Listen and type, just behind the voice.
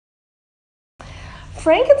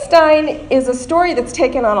Frankenstein is a story that's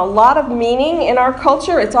taken on a lot of meaning in our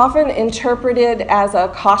culture. It's often interpreted as a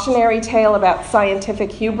cautionary tale about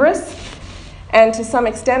scientific hubris, and to some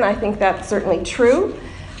extent I think that's certainly true.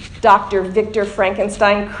 Dr. Victor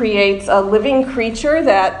Frankenstein creates a living creature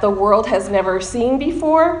that the world has never seen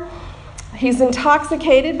before. He's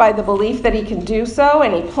intoxicated by the belief that he can do so,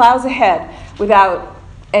 and he plows ahead without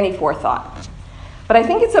any forethought. But I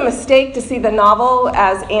think it's a mistake to see the novel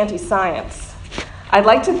as anti-science. I'd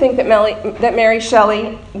like to think that Mary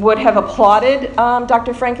Shelley would have applauded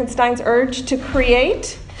Dr. Frankenstein's urge to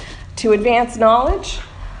create, to advance knowledge,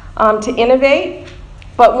 to innovate.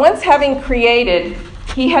 But once having created,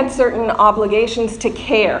 he had certain obligations to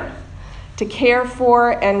care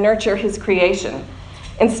for and nurture his creation.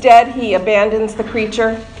 Instead, he abandons the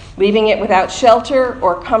creature, leaving it without shelter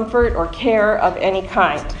or comfort or care of any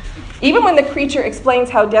kind. Even when the creature explains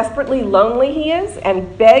how desperately lonely he is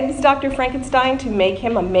and begs Dr. Frankenstein to make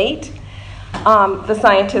him a mate, the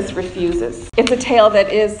scientist refuses. It's a tale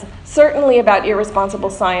that is certainly about irresponsible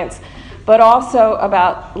science, but also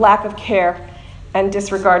about lack of care and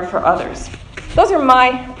disregard for others. Those are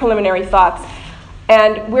my preliminary thoughts,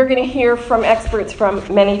 and we're going to hear from experts from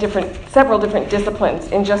several different disciplines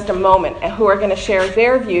in just a moment, and who are going to share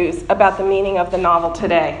their views about the meaning of the novel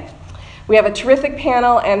today. We have a terrific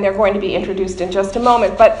panel, and they're going to be introduced in just a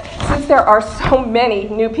moment. But since there are so many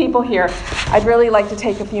new people here, I'd really like to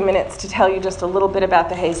take a few minutes to tell you just a little bit about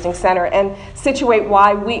the Hastings Center and situate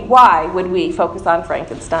why would we focus on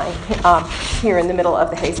Frankenstein here in the middle of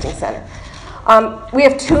the Hastings Center. We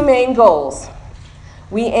have two main goals.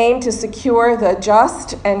 We aim to secure the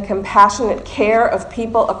just and compassionate care of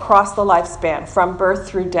people across the lifespan, from birth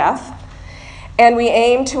through death. And we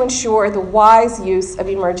aim to ensure the wise use of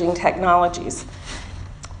emerging technologies.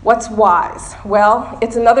 What's wise? Well,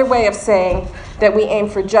 it's another way of saying that we aim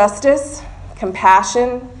for justice,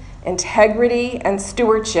 compassion, integrity, and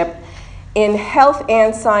stewardship in health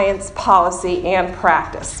and science policy and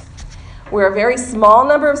practice. We're a very small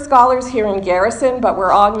number of scholars here in Garrison, but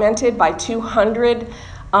we're augmented by 200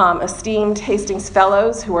 esteemed Hastings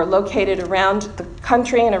Fellows who are located around the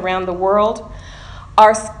country and around the world.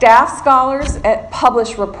 Our staff scholars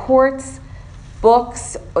publish reports,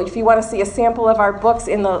 books. If you want to see a sample of our books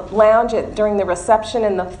in the lounge during the reception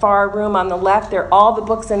in the far room on the left, all the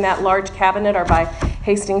books in that large cabinet are by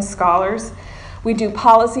Hastings scholars. We do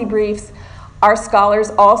policy briefs. Our scholars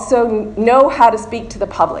also know how to speak to the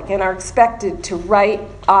public and are expected to write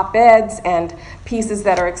op-eds and pieces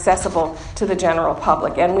that are accessible to the general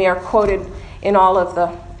public, and we are quoted in all of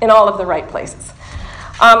the right places.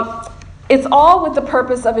 It's all with the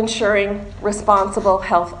purpose of ensuring responsible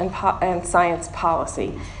health and science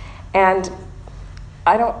policy. And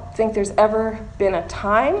I don't think there's ever been a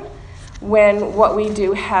time when what we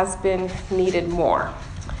do has been needed more.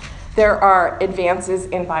 There are advances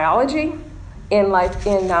in biology, in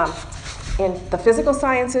the physical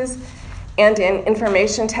sciences, and in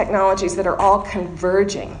information technologies that are all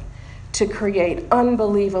converging to create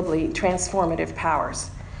unbelievably transformative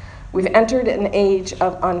powers. We've entered an age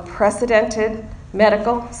of unprecedented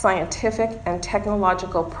medical, scientific, and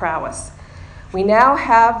technological prowess. We now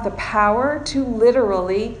have the power to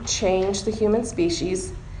literally change the human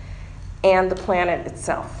species and the planet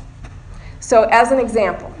itself. So as an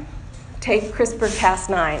example, take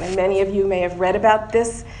CRISPR-Cas9, and many of you may have read about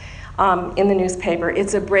this in the newspaper.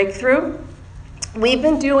 It's a breakthrough. We've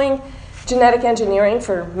been doing genetic engineering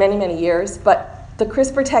for many, many years, but the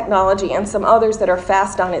CRISPR technology and some others that are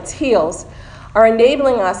fast on its heels are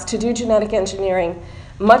enabling us to do genetic engineering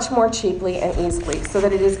much more cheaply and easily so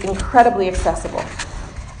that it is incredibly accessible.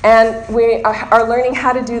 And we are learning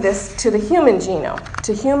how to do this to the human genome,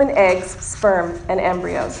 to human eggs, sperm, and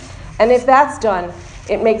embryos. And if that's done,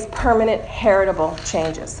 it makes permanent heritable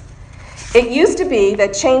changes. It used to be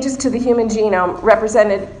that changes to the human genome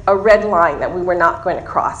represented a red line that we were not going to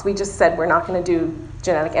cross. We just said we're not going to do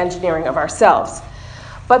genetic engineering of ourselves.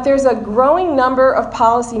 But there's a growing number of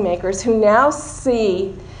policymakers who now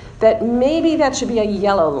see that maybe that should be a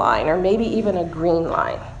yellow line or maybe even a green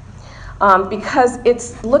line, because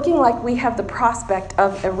it's looking like we have the prospect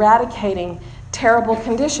of eradicating terrible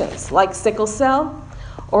conditions like sickle cell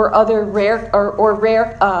or other rare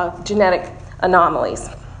genetic anomalies.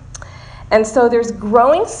 And so there's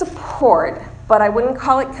growing support, but I wouldn't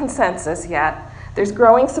call it consensus yet. There's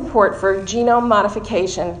growing support for genome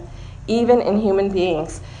modification, even in human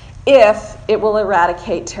beings, if it will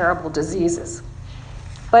eradicate terrible diseases.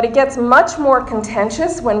 But it gets much more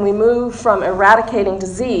contentious when we move from eradicating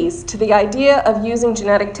disease to the idea of using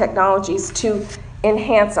genetic technologies to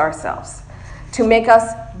enhance ourselves, to make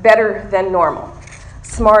us better than normal.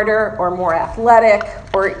 smarter or more athletic,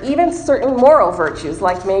 or even certain moral virtues,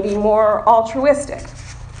 like maybe more altruistic.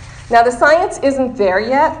 Now, the science isn't there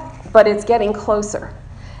yet, but it's getting closer.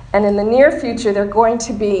 And in the near future,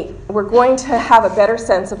 we're going to have a better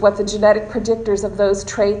sense of what the genetic predictors of those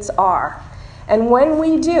traits are. And when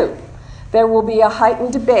we do, there will be a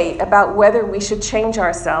heightened debate about whether we should change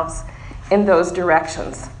ourselves in those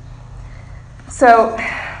directions. So,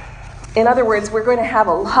 in other words, we're going to have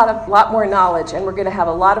a lot more knowledge, and we're going to have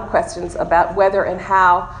a lot of questions about whether and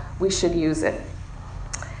how we should use it.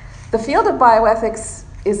 The field of bioethics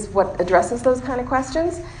is what addresses those kind of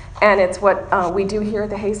questions, and it's what we do here at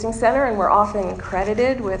the Hastings Center, and we're often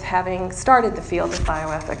credited with having started the field of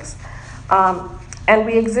bioethics. And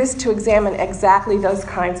we exist to examine exactly those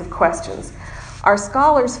kinds of questions. Our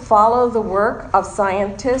scholars follow the work of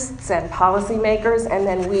scientists and policymakers, and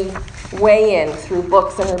then we weigh in through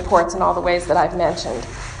books and reports in all the ways that I've mentioned.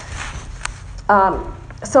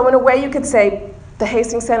 So in a way, you could say the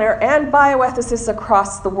Hastings Center and bioethicists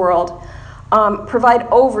across the world provide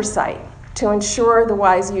oversight to ensure the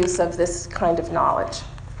wise use of this kind of knowledge.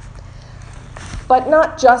 But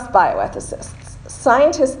not just bioethicists.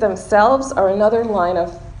 Scientists themselves are another line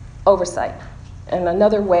of oversight and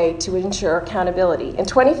another way to ensure accountability. In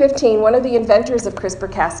 2015, one of the inventors of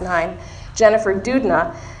CRISPR-Cas9, Jennifer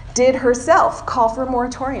Doudna, did herself call for a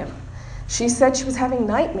moratorium. She said she was having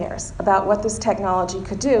nightmares about what this technology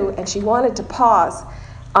could do, and she wanted to pause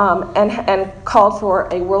and called for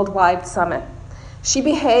a worldwide summit. She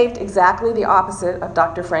behaved exactly the opposite of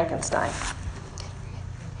Dr. Frankenstein.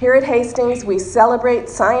 Here at Hastings, we celebrate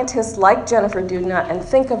scientists like Jennifer Doudna and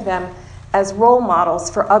think of them as role models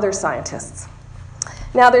for other scientists.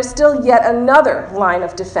 Now, there's still yet another line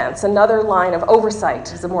of defense, another line of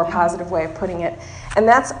oversight is a more positive way of putting it, and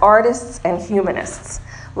that's artists and humanists,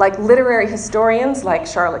 like literary historians like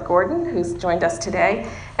Charlotte Gordon, who's joined us today,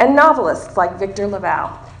 and novelists like Victor Lavalle,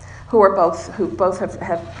 who both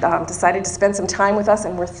have decided to spend some time with us,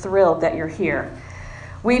 and we're thrilled that you're here.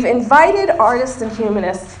 We've invited artists and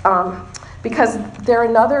humanists because they're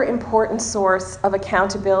another important source of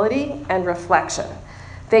accountability and reflection.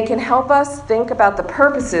 They can help us think about the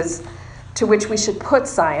purposes to which we should put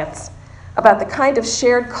science, about the kind of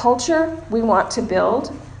shared culture we want to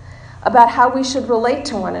build, about how we should relate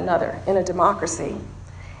to one another in a democracy,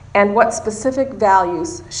 and what specific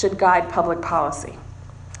values should guide public policy.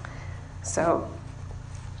 So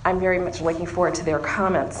I'm very much looking forward to their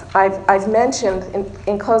comments. I've mentioned,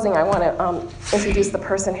 in closing, I want to introduce the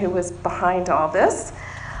person who was behind all this.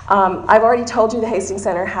 I've already told you the Hastings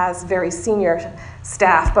Center has very senior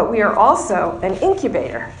staff, but we are also an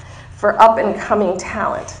incubator for up-and-coming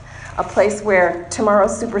talent, a place where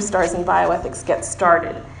tomorrow's superstars in bioethics get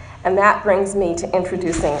started. And that brings me to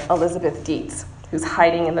introducing Elizabeth Dietz, who's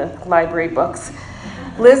hiding in the library books.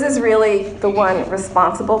 Liz is really the one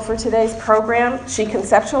responsible for today's program. She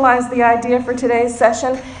conceptualized the idea for today's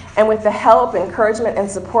session, and with the help, encouragement,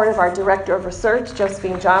 and support of our Director of Research,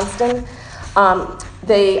 Josephine Johnston,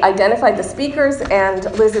 they identified the speakers, and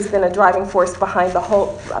Liz has been a driving force behind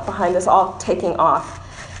behind this all taking off.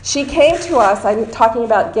 She came to us, I'm talking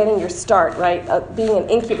about getting your start, right, being an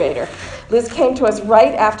incubator. Liz came to us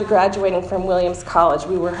right after graduating from Williams College.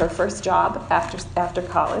 We were her first job after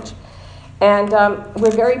college. And we're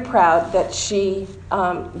very proud that she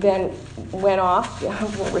then went off,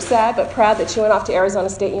 we're sad, but proud that she went off to Arizona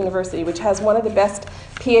State University, which has one of the best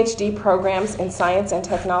PhD programs in science and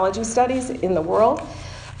technology studies in the world.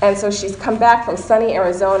 And so she's come back from sunny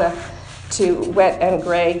Arizona to wet and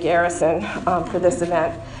gray Garrison for this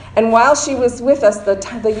event. And while she was with us,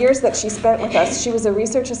 the years that she spent with us, she was a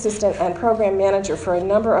research assistant and program manager for a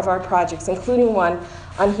number of our projects, including one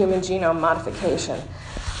on human genome modification.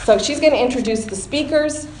 So she's going to introduce the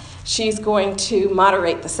speakers, she's going to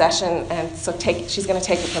moderate the session, and so she's going to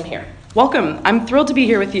take it from here. Welcome. I'm thrilled to be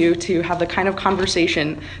here with you to have the kind of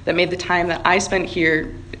conversation that made the time that I spent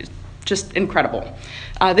here just incredible.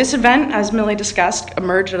 This event, as Millie discussed,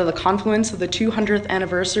 emerged out of the confluence of the 200th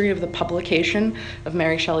anniversary of the publication of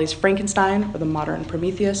Mary Shelley's Frankenstein, or the Modern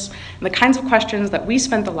Prometheus, and the kinds of questions that we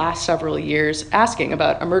spent the last several years asking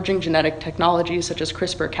about emerging genetic technologies such as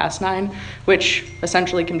CRISPR-Cas9, which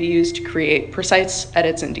essentially can be used to create precise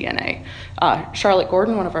edits in DNA. Charlotte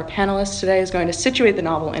Gordon, one of our panelists today, is going to situate the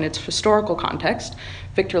novel in its historical context.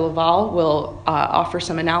 Victor Lavalle will offer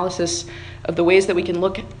some analysis of the ways that we can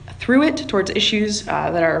look through it towards issues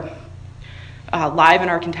that are live in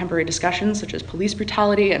our contemporary discussions, such as police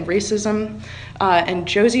brutality and racism. And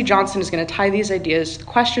Josie Johnston is going to tie these ideas to the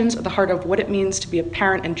questions at the heart of what it means to be a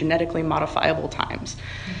parent in genetically modifiable times.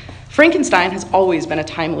 Frankenstein has always been a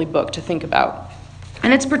timely book to think about.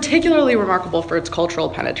 And it's particularly remarkable for its cultural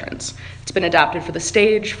penetrance. It's been adapted for the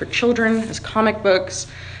stage, for children, as comic books,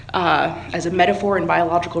 as a metaphor in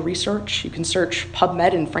biological research. You can search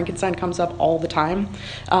PubMed and Frankenstein comes up all the time.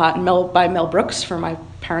 By Mel Brooks, for my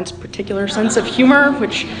parents' particular sense of humor,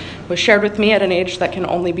 which was shared with me at an age that can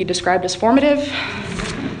only be described as formative.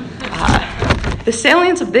 The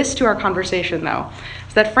salience of this to our conversation, though,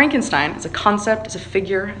 is that Frankenstein, as a concept, as a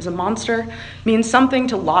figure, as a monster, means something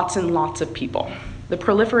to lots and lots of people. The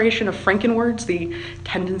proliferation of Frankenwords, the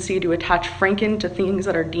tendency to attach Franken to things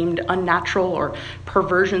that are deemed unnatural or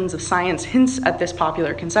perversions of science, hints at this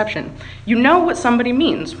popular conception. You know what somebody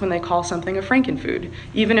means when they call something a Frankenfood,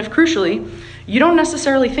 even if, crucially, you don't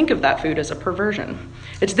necessarily think of that food as a perversion.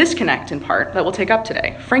 It's this connect, in part, that we'll take up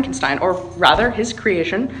today. Frankenstein, or rather, his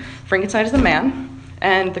creation, Frankenstein is the man,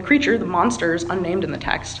 and the creature, the monster, is unnamed in the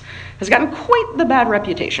text, has gotten quite the bad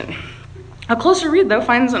reputation. A closer read, though,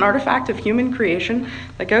 finds an artifact of human creation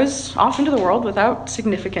that goes off into the world without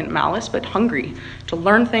significant malice, but hungry to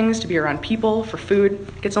learn things, to be around people, for food.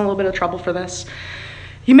 Gets in a little bit of trouble for this.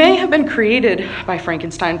 He may have been created by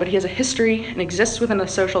Frankenstein, but he has a history and exists within a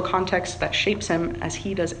social context that shapes him as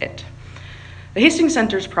he does it. The Hastings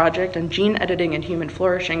Center's project on gene editing and human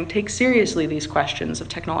flourishing takes seriously these questions of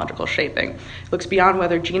technological shaping. It looks beyond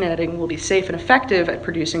whether gene editing will be safe and effective at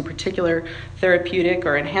producing particular therapeutic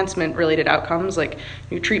or enhancement-related outcomes like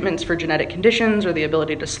new treatments for genetic conditions or the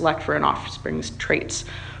ability to select for an offspring's traits.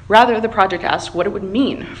 Rather, the project asks what it would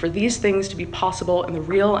mean for these things to be possible in the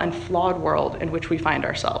real and flawed world in which we find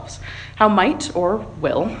ourselves. How might, or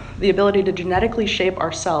will, the ability to genetically shape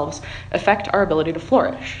ourselves affect our ability to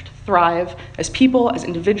flourish, to thrive as people, as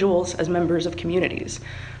individuals, as members of communities?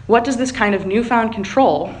 What does this kind of newfound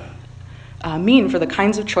control mean for the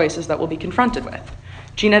kinds of choices that we'll be confronted with?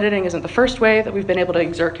 Gene editing isn't the first way that we've been able to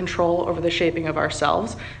exert control over the shaping of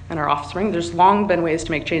ourselves and our offspring. There's long been ways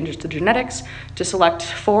to make changes to genetics, to select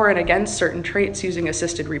for and against certain traits using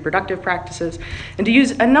assisted reproductive practices, and to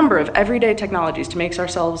use a number of everyday technologies to make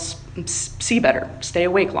ourselves see better, stay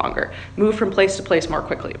awake longer, move from place to place more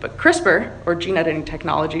quickly. But CRISPR, or gene editing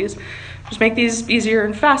technologies, just make these easier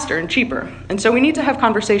and faster and cheaper. And so we need to have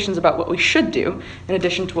conversations about what we should do in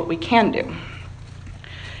addition to what we can do.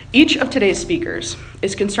 Each of today's speakers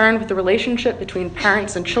is concerned with the relationship between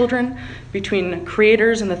parents and children, between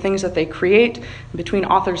creators and the things that they create, and between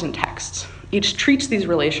authors and texts. Each treats these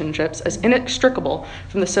relationships as inextricable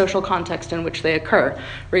from the social context in which they occur,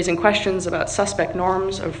 raising questions about suspect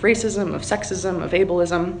norms of racism, of sexism, of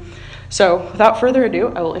ableism. So without further ado,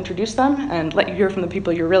 I will introduce them and let you hear from the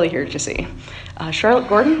people you're really here to see. Charlotte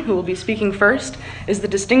Gordon, who will be speaking first, is the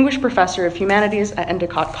Distinguished Professor of Humanities at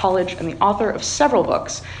Endicott College and the author of several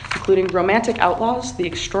books, including Romantic Outlaws, The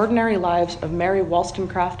Extraordinary Lives of Mary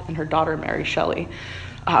Wollstonecraft and her daughter Mary Shelley,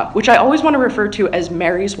 which I always want to refer to as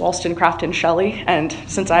Mary's Wollstonecraft and Shelley, and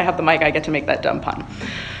since I have the mic, I get to make that dumb pun.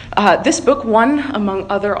 This book won, among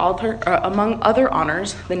other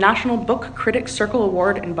honors, the National Book Critics Circle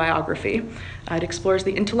Award in Biography. It explores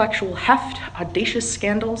the intellectual heft, audacious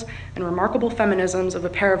scandals, and remarkable feminisms of a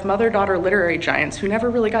pair of mother-daughter literary giants who never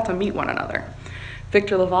really got to meet one another.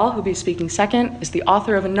 Victor Lavalle, who will be speaking second, is the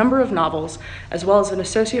author of a number of novels, as well as an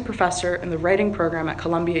associate professor in the writing program at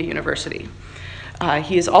Columbia University.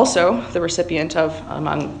 He is also the recipient of,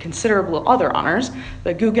 among considerable other honors,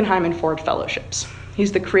 the Guggenheim and Ford Fellowships.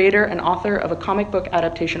 He's the creator and author of a comic book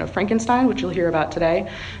adaptation of Frankenstein, which you'll hear about today,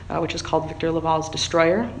 which is called Victor Lavalle's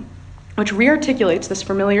Destroyer, which re-articulates this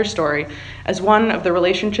familiar story as one of the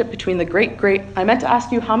relationship between the I meant to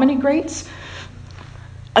ask you how many greats?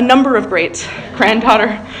 A number of greats,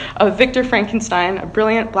 granddaughter of Victor Frankenstein, a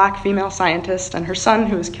brilliant black female scientist, and her son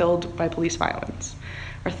who was killed by police violence.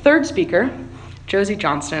 Our third speaker, Josie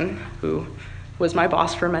Johnston, who was my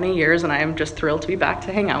boss for many years, and I am just thrilled to be back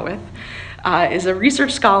to hang out with, is a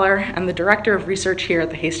research scholar and the director of research here at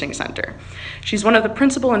the Hastings Center. She's one of the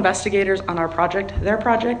principal investigators on our project, their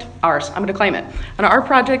project, ours, I'm gonna claim it, on our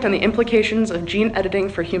project on the implications of gene editing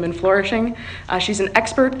for human flourishing. She's an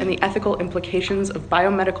expert in the ethical implications of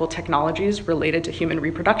biomedical technologies related to human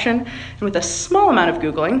reproduction, and with a small amount of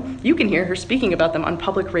Googling, you can hear her speaking about them on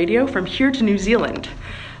public radio from here to New Zealand.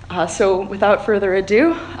 So without further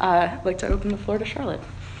ado, I'd like to open the floor to Charlotte.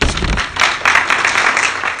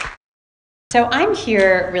 So I'm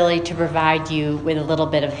here really to provide you with a little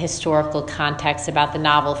bit of historical context about the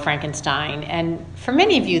novel Frankenstein. And for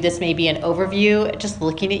many of you, this may be an overview. Just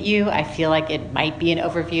looking at you, I feel like it might be an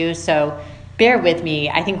overview. So bear with me.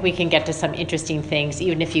 I think we can get to some interesting things,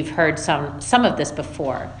 even if you've heard some of this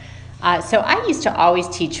before. So I used to always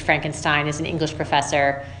teach Frankenstein as an English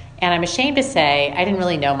professor. And I'm ashamed to say I didn't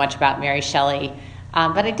really know much about Mary Shelley.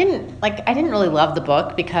 But I didn't really love the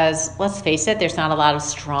book because, let's face it, there's not a lot of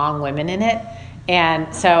strong women in it.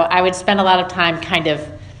 And so I would spend a lot of time kind of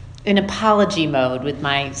in apology mode with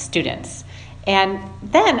my students. And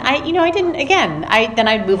then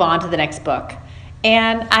I'd move on to the next book.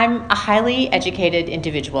 And I'm a highly educated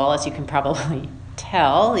individual, as you can probably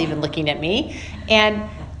tell, even looking at me. And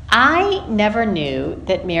I never knew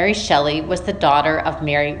that Mary Shelley was the daughter of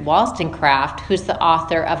Mary Wollstonecraft, who's the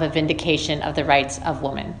author of A Vindication of the Rights of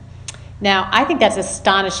Woman. Now, I think that's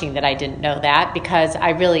astonishing that I didn't know that, because I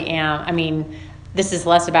really am. I mean, this is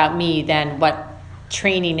less about me than what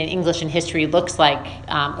training in English and history looks like,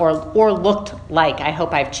 or looked like. I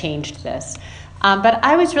hope I've changed this. But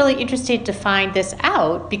I was really interested to find this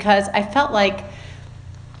out because I felt like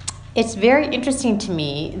it's very interesting to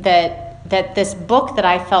me that this book that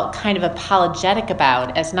I felt kind of apologetic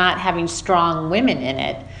about as not having strong women in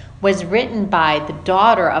it was written by the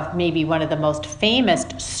daughter of maybe one of the most famous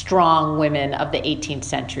strong women of the 18th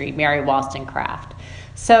century, Mary Wollstonecraft.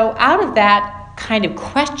 So out of that kind of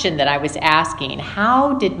question that I was asking,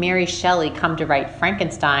 how did Mary Shelley come to write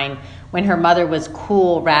Frankenstein when her mother was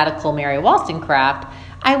cool, radical Mary Wollstonecraft?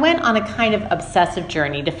 I went on a kind of obsessive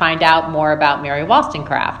journey to find out more about Mary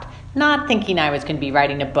Wollstonecraft, not thinking I was going to be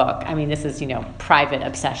writing a book. I mean, this is, private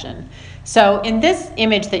obsession. So in this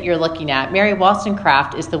image that you're looking at, Mary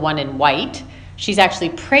Wollstonecraft is the one in white. She's actually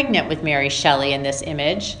pregnant with Mary Shelley in this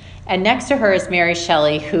image. And next to her is Mary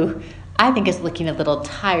Shelley, who I think is looking a little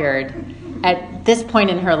tired. At this point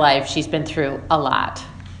in her life, she's been through a lot.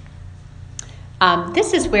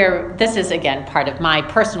 This is again part of my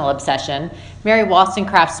personal obsession. Mary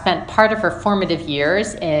Wollstonecraft spent part of her formative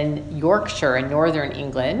years in Yorkshire in northern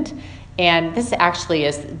England, and this actually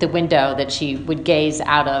is the window that she would gaze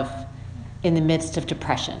out of in the midst of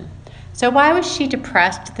depression. So why was she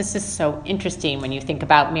depressed? This is so interesting when you think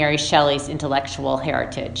about Mary Shelley's intellectual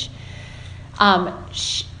heritage.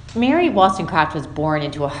 Mary Wollstonecraft was born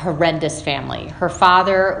into a horrendous family. Her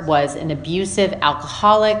father was an abusive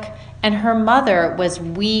alcoholic, and her mother was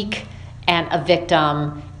weak and a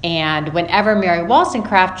victim. And whenever Mary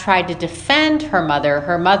Wollstonecraft tried to defend her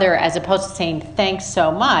mother, as opposed to saying thanks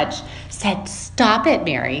so much, said, "Stop it,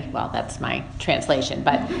 Mary." Well, that's my translation,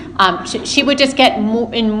 but she would just get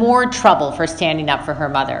in more trouble for standing up for her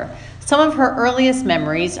mother. Some of her earliest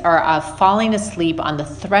memories are of falling asleep on the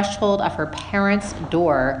threshold of her parents'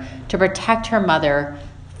 door to protect her mother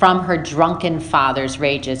from her drunken father's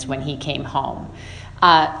rages when he came home.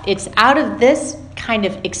 It's out of this kind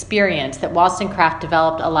of experience that Wollstonecraft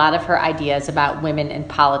developed a lot of her ideas about women and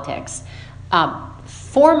politics.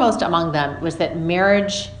 Foremost among them was that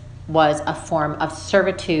marriage was a form of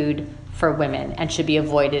servitude for women and should be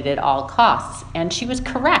avoided at all costs. And she was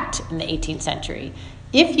correct in the 18th century.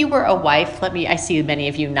 If you were a wife, I see many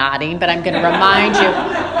of you nodding, but I'm going to remind you,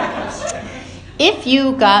 if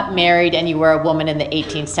you got married and you were a woman in the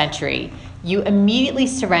 18th century, you immediately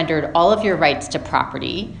surrendered all of your rights to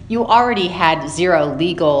property. You already had zero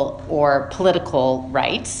legal or political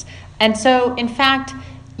rights. And so, in fact,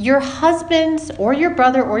 your husband's or your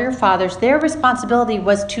brother or your father's, their responsibility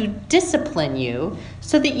was to discipline you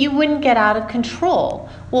so that you wouldn't get out of control.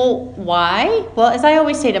 Well, why? Well, as I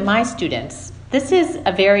always say to my students, this is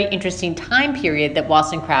a very interesting time period that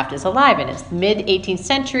Wollstonecraft is alive in. It's mid-18th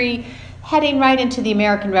century, heading right into the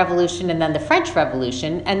American Revolution and then the French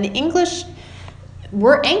Revolution, and the English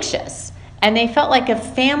were anxious. And they felt like if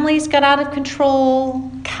families got out of control,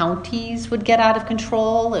 counties would get out of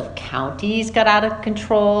control. If counties got out of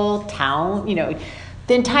control,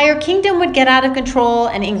 the entire kingdom would get out of control,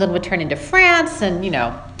 and England would turn into France, and,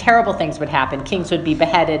 terrible things would happen. Kings would be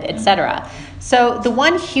beheaded, etc. So the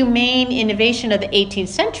one humane innovation of the 18th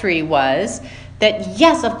century was that,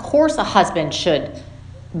 yes, of course a husband should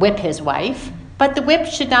whip his wife, but the whip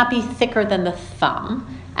should not be thicker than the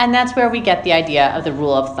thumb. And that's where we get the idea of the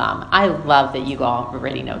rule of thumb. I love that you all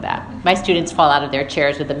already know that. My students fall out of their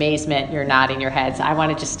chairs with amazement. You're nodding your heads. I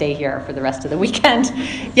want to just stay here for the rest of the weekend.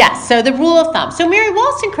 Yes, so the rule of thumb. So Mary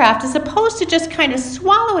Wollstonecraft, as opposed to just kind of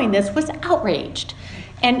swallowing this, was outraged.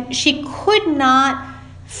 And she could not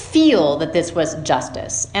feel that this was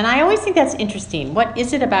justice. And I always think that's interesting. What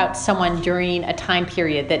is it about someone during a time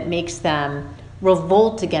period that makes them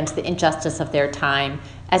revolt against the injustice of their time,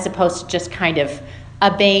 as opposed to just kind of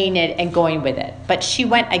obeying it and going with it? But she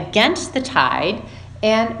went against the tide,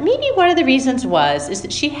 and maybe one of the reasons is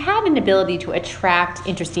that she had an ability to attract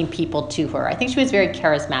interesting people to her. I think she was very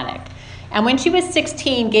charismatic. And when she was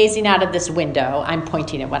 16, gazing out of this window, I'm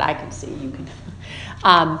pointing at what I can see, you can.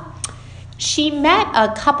 She met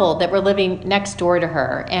a couple that were living next door to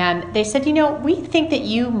her, and they said, we think that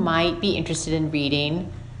you might be interested in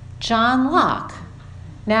reading John Locke.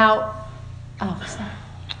 Now,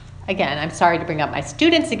 again, I'm sorry to bring up my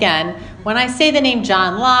students again. When I say the name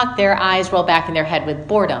John Locke, their eyes roll back in their head with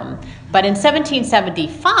boredom. But in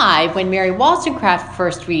 1775, when Mary Wollstonecraft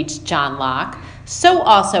first reads John Locke, so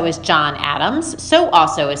also is John Adams, so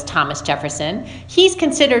also is Thomas Jefferson. He's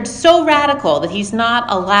considered so radical that he's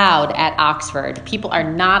not allowed at Oxford. People are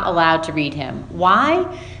not allowed to read him.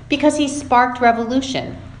 Why? Because he sparked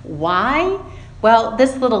revolution. Why? Well,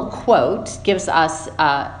 this little quote gives us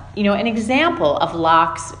an example of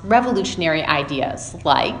Locke's revolutionary ideas,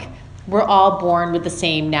 like, we're all born with the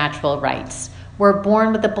same natural rights. We're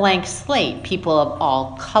born with a blank slate, people of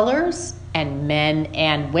all colors, and men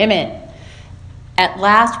and women. At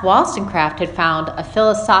last, Wollstonecraft had found a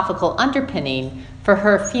philosophical underpinning for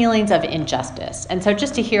her feelings of injustice. And so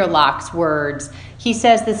just to hear Locke's words, he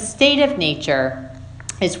says the state of nature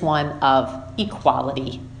is one of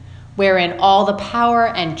equality, wherein all the power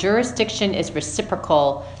and jurisdiction is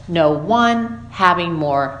reciprocal, no one having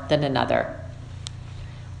more than another.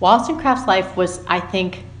 Wollstonecraft's life was, I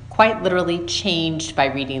think, quite literally changed by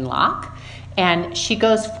reading Locke. And she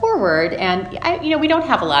goes forward, and we don't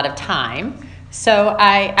have a lot of time, so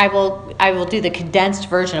I will do the condensed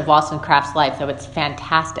version of Wollstonecraft's life, though it's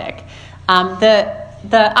fantastic.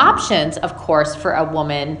 The options, of course, for a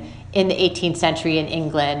woman in the 18th century in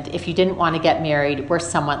England, if you didn't want to get married, were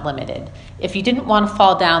somewhat limited. If you didn't want to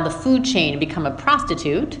fall down the food chain and become a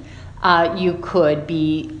prostitute, you could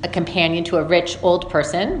be a companion to a rich old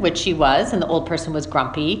person, which she was, and the old person was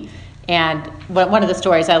grumpy. And one of the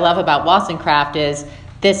stories I love about Wollstonecraft is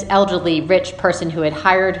this elderly rich person who had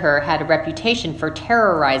hired her had a reputation for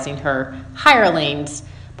terrorizing her hirelings,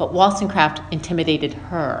 but Wollstonecraft intimidated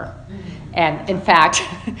her. And in fact,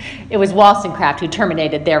 it was Wollstonecraft who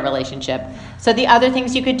terminated their relationship. So the other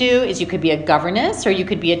things you could do is you could be a governess or you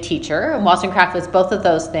could be a teacher. And Wollstonecraft was both of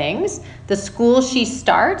those things. The school she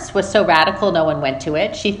starts was so radical, no one went to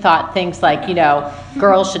it. She thought things like,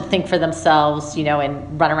 girls should think for themselves,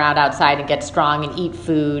 and run around outside and get strong and eat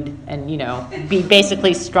food and, be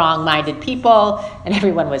basically strong-minded people. And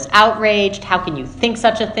everyone was outraged. How can you think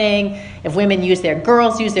such a thing? If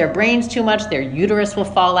girls use their brains too much, their uterus will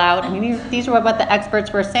fall out. I mean, these are what the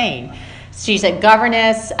experts were saying. She's a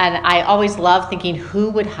governess, and I always love thinking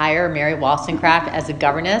who would hire Mary Wollstonecraft as a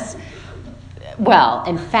governess. Well,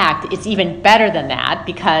 in fact, it's even better than that,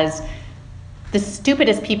 because the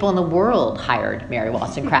stupidest people in the world hired Mary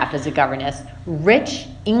Wollstonecraft as a governess. Rich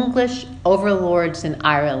English overlords in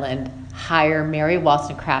Ireland hire Mary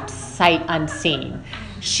Wollstonecraft sight unseen.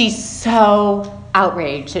 She's so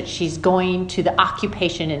outraged that she's going to the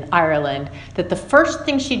occupation in Ireland that the first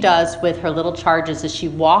thing she does with her little charges is she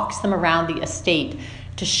walks them around the estate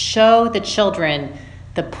to show the children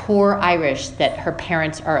the poor Irish that her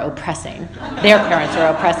parents are oppressing. Their parents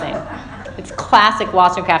are oppressing. It's classic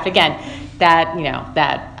Wollstonecraft. Again,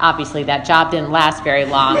 that obviously that job didn't last very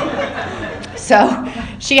long. So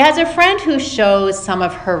she has a friend who shows some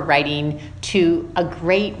of her writing to a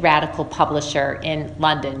great radical publisher in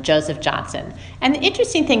London, Josephine Johnston. And the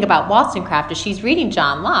interesting thing about Wollstonecraft is she's reading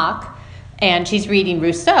John Locke and she's reading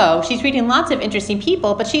Rousseau. She's reading lots of interesting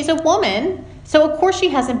people, but she's a woman, so of course she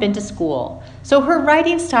hasn't been to school. So her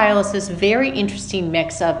writing style is this very interesting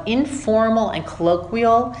mix of informal and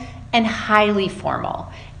colloquial and highly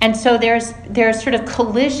formal. And so there's sort of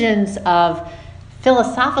collisions of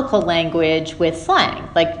philosophical language with slang.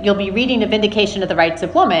 Like you'll be reading A Vindication of the Rights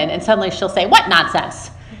of Woman and suddenly she'll say, "What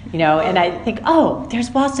nonsense?" And I think, oh,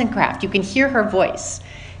 there's Wollstonecraft. You can hear her voice.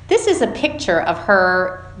 This is a picture of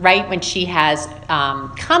her right when she has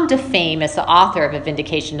come to fame as the author of A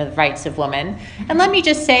Vindication of the Rights of Woman. And let me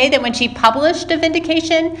just say that when she published A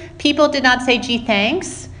Vindication, people did not say, "Gee,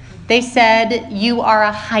 thanks." They said, "You are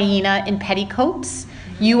a hyena in petticoats.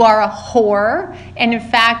 You are a whore." And in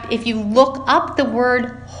fact, if you look up the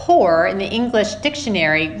word whore in the English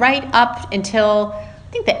dictionary, right up until,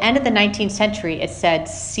 I think, the end of the 19th century, it said,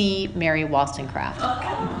 "See Mary Wollstonecraft."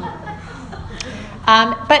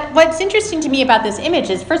 But what's interesting to me about this image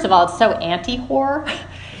is, first of all, it's so anti-whore.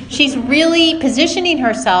 She's really positioning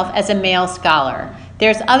herself as a male scholar.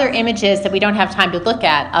 There's other images that we don't have time to look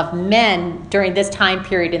at of men during this time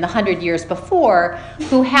period in the 100 years before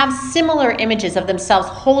who have similar images of themselves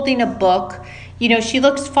holding a book. She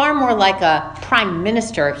looks far more like a prime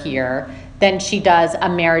minister here than she does a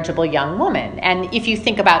marriageable young woman. And if you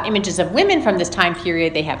think about images of women from this time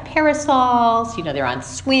period, they have parasols, they're on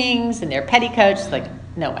swings and they're petticoats. Like,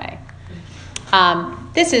 no way.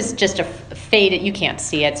 This is just a faded, you can't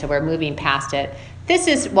see it, so we're moving past it. This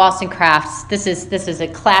is Wollstonecraft's, this is a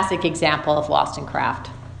classic example of Wollstonecraft.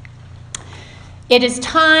 "It is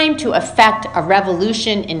time to effect a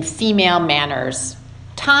revolution in female manners,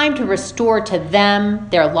 time to restore to them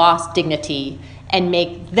their lost dignity and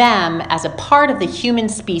make them, as a part of the human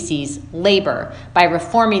species, labor by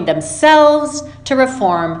reforming themselves to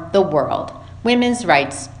reform the world. Women's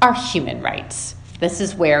rights are human rights. This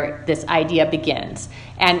is where this idea begins.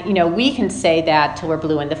 And, we can say that till we're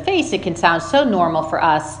blue in the face. It can sound so normal for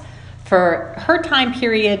us. For her time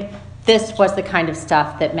period, this was the kind of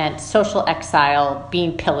stuff that meant social exile,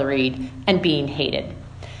 being pilloried, and being hated.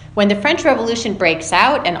 When the French Revolution breaks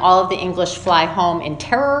out and all of the English fly home in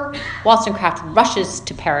terror, Wollstonecraft rushes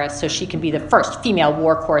to Paris so she can be the first female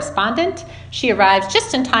war correspondent. She arrives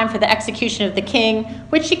just in time for the execution of the king,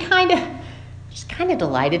 which she's kind of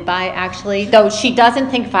delighted by, actually, though she doesn't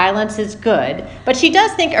think violence is good. But she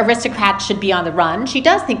does think aristocrats should be on the run. She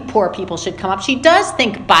does think poor people should come up. She does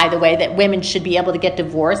think, by the way, that women should be able to get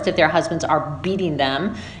divorced if their husbands are beating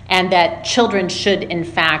them, and that children should, in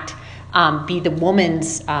fact, be the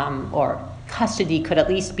woman's, or custody could at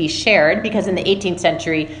least be shared, because in the 18th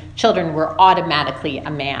century, children were automatically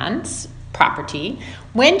a man's property.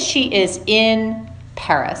 When she is in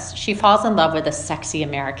Paris, she falls in love with a sexy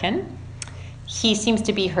American. He seems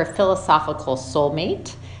to be her philosophical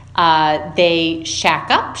soulmate. They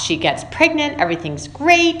shack up. She gets pregnant. Everything's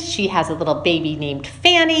great. She has a little baby named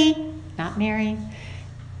Fanny, not Mary.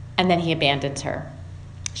 And then he abandons her.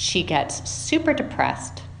 She gets super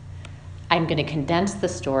depressed. I'm going to condense the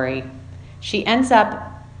story. She ends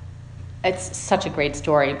up, it's such a great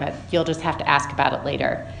story, but you'll just have to ask about it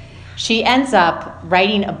later. She ends up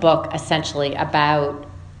writing a book, essentially, about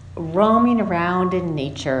roaming around in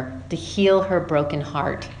nature to heal her broken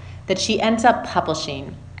heart, that she ends up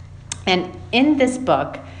publishing. And in this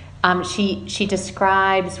book, she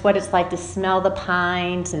describes what it's like to smell the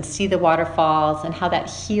pines and see the waterfalls and how that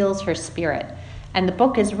heals her spirit. And the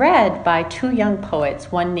book is read by two young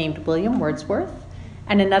poets, one named William Wordsworth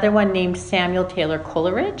and another one named Samuel Taylor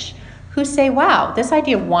Coleridge, who say, wow, this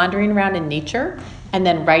idea of wandering around in nature and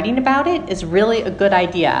then writing about it is really a good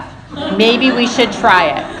idea. Maybe we should try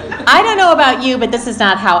it. I don't know about you, but this is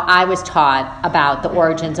not how I was taught about the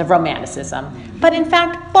origins of Romanticism. But in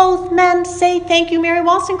fact, both men say, thank you, Mary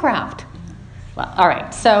Wollstonecraft. Well, all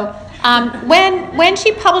right. So when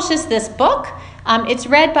she publishes this book, it's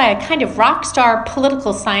read by a kind of rock star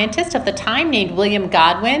political scientist of the time named William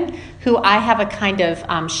Godwin, who I have a kind of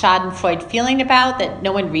schadenfreude feeling about, that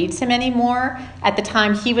no one reads him anymore. At the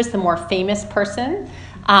time, he was the more famous person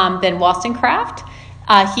than Wollstonecraft.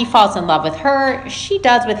 He falls in love with her. She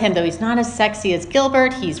does with him, though he's not as sexy as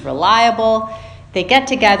Gilbert. He's reliable. They get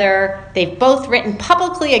together. They've both written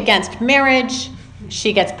publicly against marriage.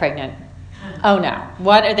 She gets pregnant. Oh no,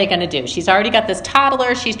 what are they going to do? She's already got this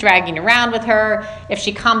toddler she's dragging around with her. If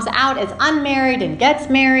she comes out as unmarried and gets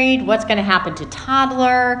married, what's going to happen to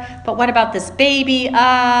toddler? But what about this baby?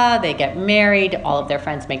 They get married. All of their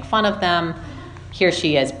friends make fun of them. Here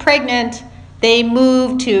she is pregnant. They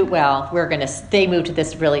move to, they move to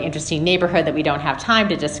this really interesting neighborhood that we don't have time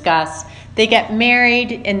to discuss. They get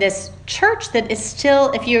married in this church that is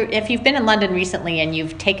still, if you've been in London recently and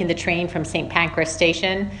you've taken the train from St. Pancras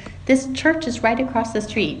Station, this church is right across the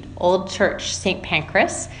street, Old Church St.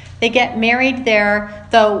 Pancras. They get married there,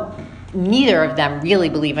 though neither of them really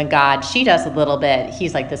believe in God. She does a little bit.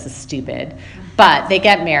 He's like, this is stupid. But they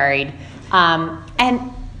get married,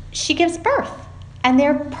 and she gives birth. And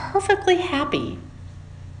they're perfectly happy.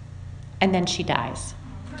 And then she dies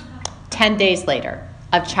 10 days later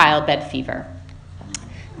of childbed fever.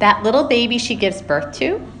 That little baby she gives birth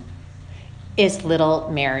to is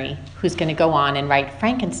little Mary, who's going to go on and write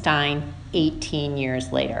Frankenstein 18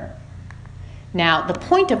 years later. Now, the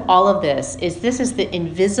point of all of this is the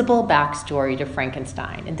invisible backstory to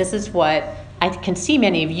Frankenstein. And this is what I can see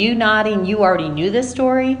many of you nodding. You already knew this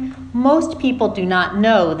story. Most people do not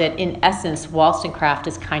know that, in essence, Wollstonecraft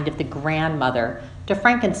is kind of the grandmother to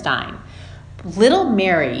Frankenstein. Little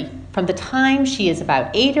Mary, from the time she is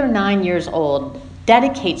about 8 or 9 years old,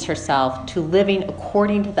 dedicates herself to living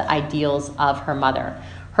according to the ideals of her mother.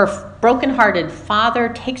 Her broken-hearted father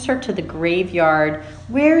takes her to the graveyard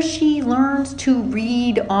where she learns to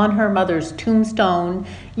read on her mother's tombstone.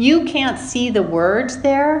 You can't see the words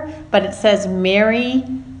there, but it says Mary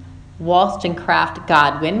Wollstonecraft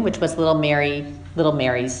Godwin, which was little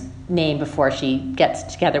Mary's name before she gets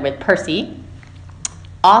together with Percy,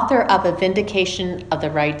 author of A Vindication of the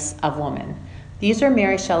Rights of Woman. These are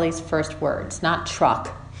Mary Shelley's first words, not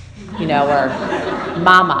truck, or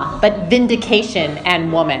mama, but vindication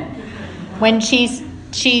and woman. When she's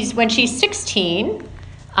 16,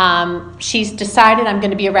 she's decided, I'm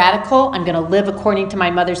going to be a radical. I'm going to live according to my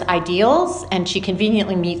mother's ideals. And she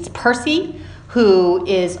conveniently meets Percy, who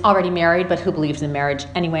is already married but who believes in marriage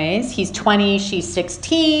anyways. He's 20, she's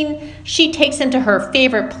 16. She takes him to her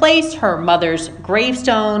favorite place, her mother's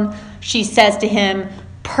gravestone. She says to him,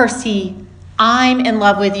 "Percy, I'm in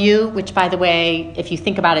love with you," which, by the way, if you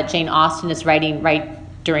think about it, Jane Austen is writing right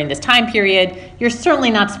during this time period. You're certainly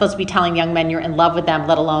not supposed to be telling young men you're in love with them,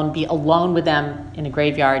 let alone be alone with them in a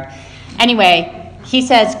graveyard. Anyway, he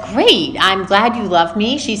says, "Great, I'm glad you love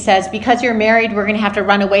me." She says, "Because you're married, we're going to have to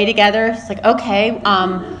run away together." It's like, "Okay,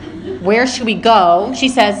 where should we go?" She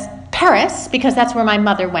says, "Paris, because that's where my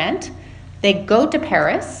mother went." They go to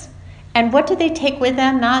Paris. And what do they take with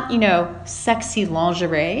them? Not, sexy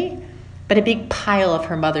lingerie, but a big pile of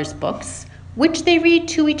her mother's books, which they read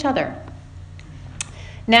to each other.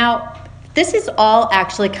 Now, this is all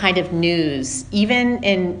actually kind of news, even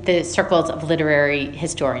in the circles of literary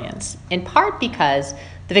historians, in part because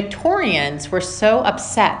the Victorians were so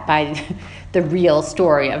upset by the real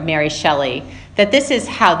story of Mary Shelley that this is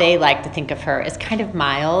how they like to think of her, as kind of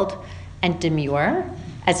mild and demure,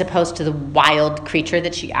 as opposed to the wild creature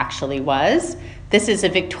that she actually was. This is a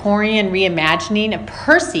Victorian reimagining of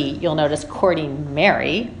Percy, you'll notice, courting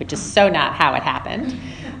Mary, which is so not how it happened.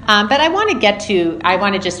 But I want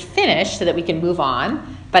to just finish so that we can move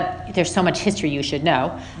on, but there's so much history you should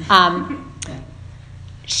know.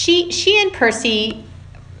 She and Percy,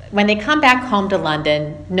 when they come back home to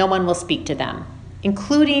London, no one will speak to them,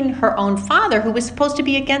 including her own father, who was supposed to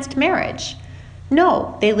be against marriage.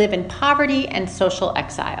 No, they live in poverty and social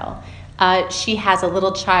exile. She has a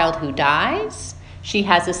little child who dies. She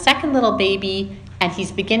has a second little baby, and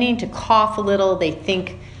he's beginning to cough a little. They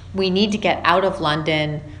think, we need to get out of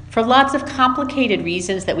London. For lots of complicated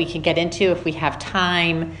reasons that we can get into if we have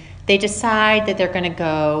time, they decide that they're going to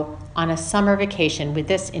go on a summer vacation with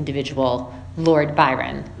this individual, Lord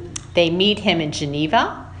Byron. They meet him in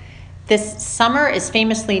Geneva. This summer is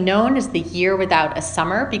famously known as the year without a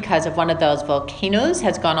summer because of one of those volcanoes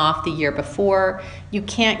has gone off the year before. You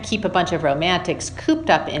can't keep a bunch of romantics cooped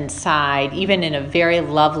up inside, even in a very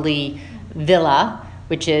lovely villa,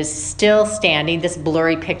 which is still standing. This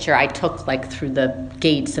blurry picture I took through the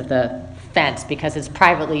gates of the fence because it's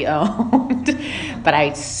privately owned, but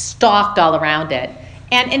I stalked all around it.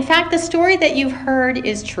 And in fact, the story that you've heard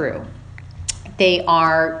is true. They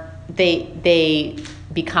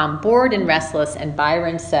become bored and restless, and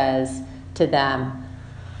Byron says to them,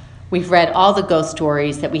 "We've read all the ghost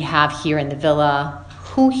stories that we have here in the villa.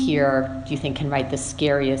 Who here do you think can write the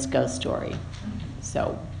scariest ghost story?"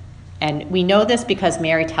 And we know this because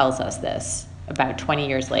Mary tells us this about 20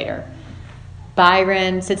 years later.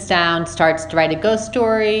 Byron sits down, starts to write a ghost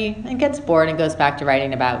story, and gets bored and goes back to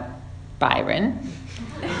writing about Byron.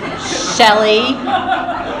 Shelley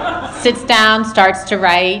sits down, starts to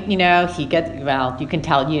write, he gets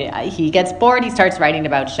bored, he starts writing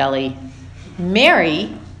about Shelley. Mary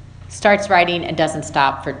starts writing and doesn't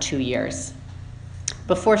stop for 2 years.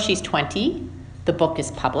 Before she's 20, the book is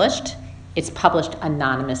published. It's published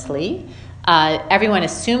anonymously. Everyone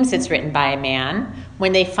assumes it's written by a man.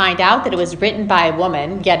 When they find out that it was written by a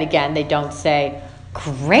woman, yet again, they don't say,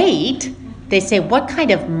 "Great." They say, "What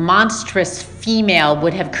kind of monstrous female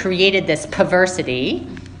would have created this perversity?"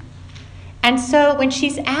 And so when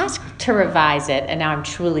she's asked to revise it, and now I'm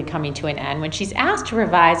truly coming to an end, when she's asked to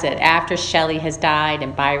revise it after Shelley has died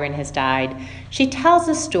and Byron has died, she tells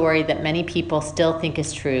a story that many people still think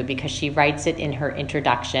is true because she writes it in her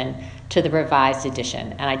introduction to the revised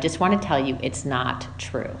edition. And I just want to tell you it's not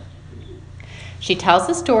true. She tells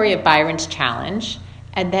the story of Byron's challenge,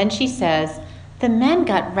 and then she says, "The men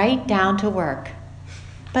got right down to work,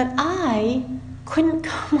 but I couldn't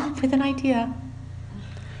come up with an idea.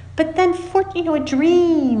 But then, a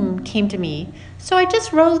dream came to me, so I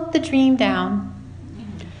just wrote the dream down."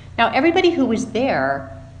 Now, everybody who was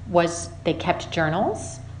there they kept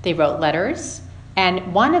journals, they wrote letters,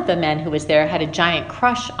 and one of the men who was there had a giant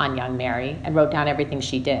crush on young Mary and wrote down everything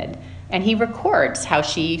she did. And he records how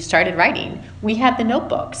she started writing. We have the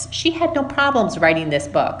notebooks. She had no problems writing this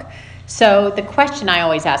book. So the question I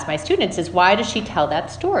always ask my students is, why does she tell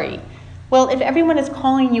that story? Well, if everyone is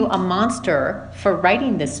calling you a monster for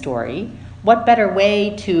writing this story, what better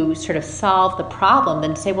way to sort of solve the problem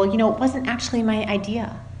than to say, well, it wasn't actually my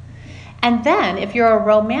idea. And then if you're a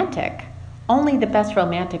romantic, only the best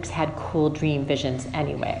romantics had cool dream visions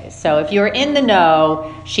anyway. So if you were in the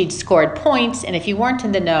know, she'd scored points, and if you weren't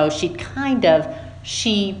in the know, she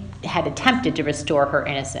had attempted to restore her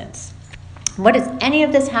innocence. What does any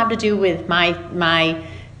of this have to do with my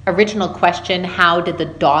original question, how did the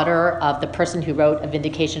daughter of the person who wrote A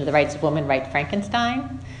Vindication of the Rights of Woman write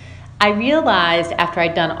Frankenstein? I realized after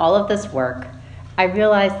I'd done all of this work, I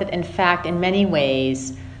realized that in fact, in many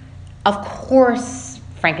ways, Of course,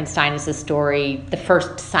 Frankenstein is a story, the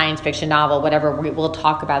first science fiction novel, whatever, we'll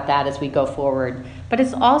talk about that as we go forward. But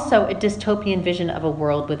it's also a dystopian vision of a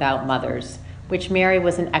world without mothers, which Mary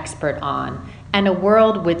was an expert on, and a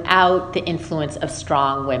world without the influence of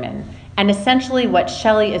strong women. And essentially what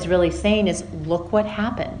Shelley is really saying is, look what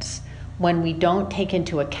happens when we don't take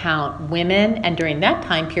into account women, and during that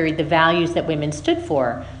time period, the values that women stood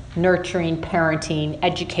for: nurturing, parenting,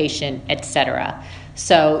 education, etc.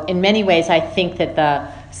 So in many ways, I think that the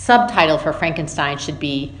subtitle for Frankenstein should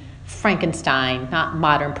be Frankenstein, not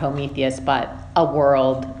Modern Prometheus, but A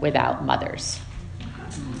World Without Mothers.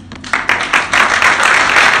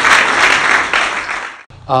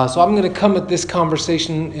 So I'm going to come at this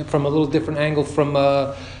conversation from a little different angle, from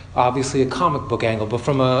obviously a comic book angle, but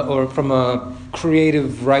from a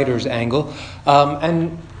creative writer's angle,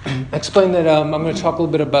 and explain that I'm going to talk a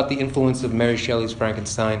little bit about the influence of Mary Shelley's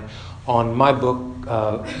Frankenstein on my book,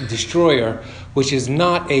 Destroyer, which is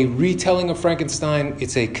not a retelling of Frankenstein,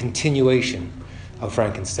 it's a continuation of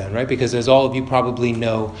Frankenstein, right? Because as all of you probably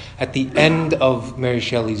know, at the end of Mary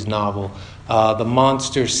Shelley's novel, the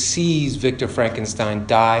monster sees Victor Frankenstein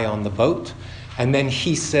die on the boat, and then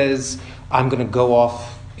he says, I'm going to go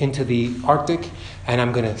off into the Arctic, and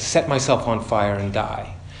I'm going to set myself on fire and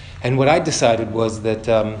die. And what I decided was that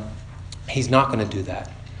he's not going to do that.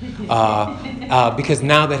 Because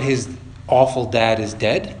now that his awful dad is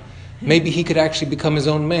dead, maybe he could actually become his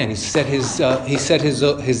own man. He set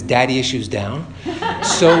his daddy issues down.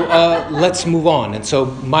 So let's move on. And so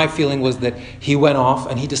my feeling was that he went off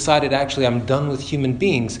and he decided, actually, I'm done with human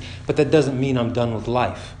beings, but that doesn't mean I'm done with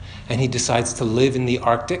life. And he decides to live in the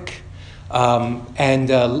Arctic. And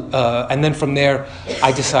then from there,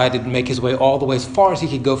 I decided to make his way all the way as far as he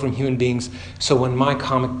could go from human beings. So when my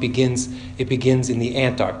comic begins, it begins in the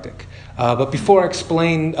Antarctic. But before I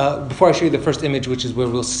show you the first image, which is where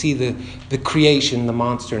we'll see the creation, the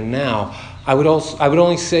monster now, I would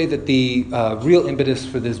only say that the real impetus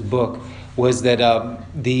for this book was that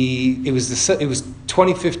it was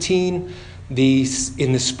 2015.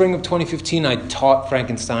 In the spring of 2015, I taught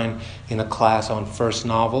Frankenstein in a class on first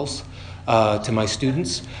novels to my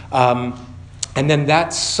students, and then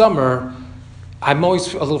that summer, I'm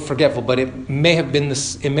always a little forgetful, but it may have been the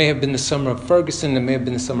summer of Ferguson, it may have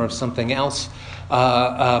been the summer of something else,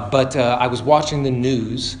 but I was watching the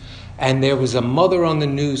news, and there was a mother on the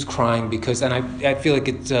news crying because, and I feel like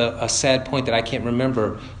it's a sad point that I can't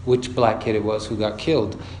remember which black kid it was who got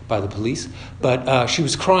killed by the police, but she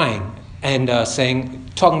was crying and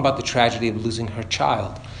talking about the tragedy of losing her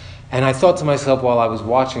child. And I thought to myself while I was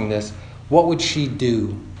watching this, what would she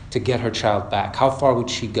do to get her child back? How far would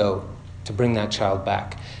she go to bring that child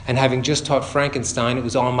back? And having just taught Frankenstein, it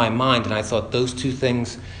was on my mind, and I thought those two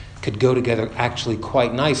things could go together actually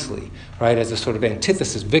quite nicely, right? As a sort of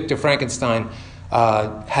antithesis. Victor Frankenstein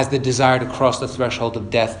has the desire to cross the threshold of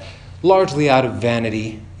death, largely out of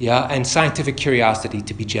vanity, and scientific curiosity,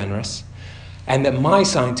 to be generous. And that my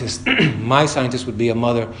scientist would be a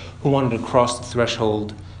mother who wanted to cross the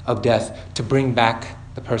threshold of death to bring back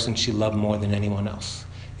the person she loved more than anyone else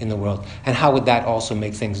in the world. And how would that also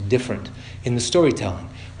make things different in the storytelling,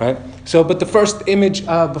 right? So, but the first image,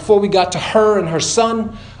 before we got to her and her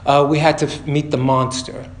son, we had to meet the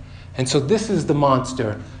monster. And so this is the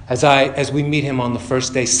monster as we meet him on the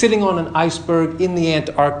first day, sitting on an iceberg in the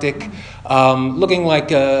Antarctic, looking like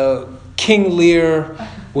King Lear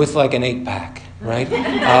with like an 8-pack, right?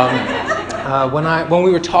 When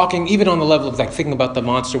we were talking, even on the level of like thinking about the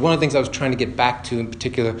monster, one of the things I was trying to get back to in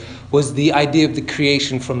particular was the idea of the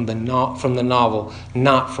creation from the novel,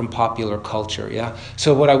 not from popular culture. Yeah.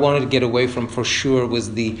 So what I wanted to get away from for sure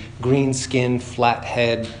was the green skin, flat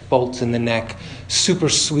head, bolts in the neck, super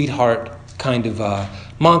sweetheart kind of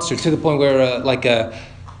monster, to the point where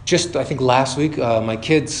just I think last week my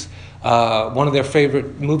kids. One of their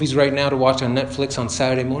favorite movies right now to watch on Netflix on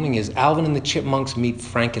Saturday morning is Alvin and the Chipmunks Meet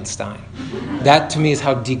Frankenstein. That, to me, is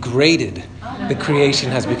how degraded the creation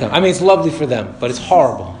has become. I mean, it's lovely for them, but it's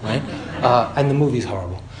horrible, right? And the movie's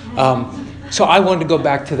horrible. So I wanted to go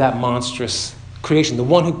back to that monstrous creation, the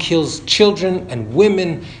one who kills children and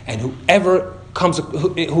women and whoever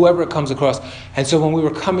it comes across. And so when we were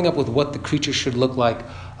coming up with what the creature should look like,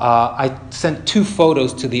 I sent 2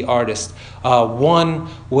 photos to the artist. One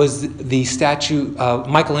was the statue,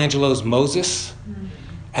 Michelangelo's Moses,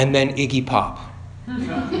 and then Iggy Pop.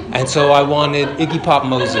 And so I wanted Iggy Pop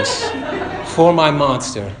Moses for my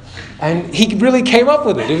monster. And he really came up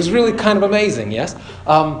with it. It was really kind of amazing, yes?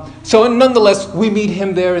 So nonetheless, we meet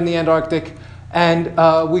him there in the Antarctic, and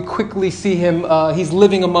we quickly see him. He's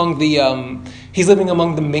living among the He's living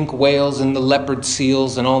among the minke whales and the leopard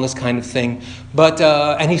seals and all this kind of thing. But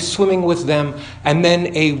and he's swimming with them, and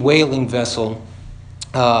then a whaling vessel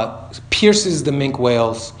pierces the minke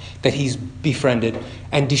whales that he's befriended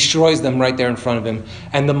and destroys them right there in front of him.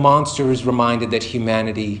 And the monster is reminded that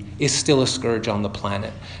humanity is still a scourge on the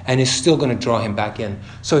planet and is still going to draw him back in.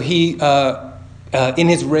 So he, in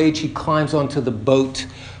his rage, he climbs onto the boat,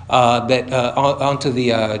 onto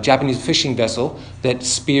the Japanese fishing vessel that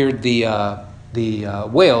speared the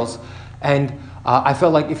whales. And I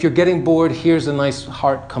felt like if you're getting bored, here's a nice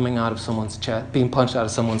heart coming out of someone's chest, being punched out of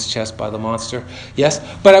someone's chest by the monster. Yes,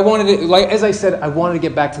 but I wanted to, like as I said, I wanted to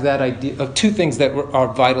get back to that idea of two things that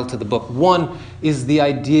are vital to the book. One is the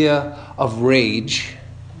idea of rage,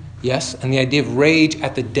 yes, and the idea of rage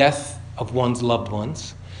at the death of one's loved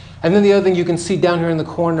ones. And then the other thing you can see down here in the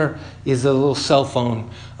corner is a little cell phone,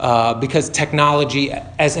 because technology,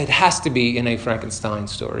 as it has to be in a Frankenstein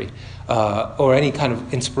story, or any kind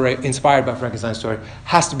of inspired by Frankenstein story,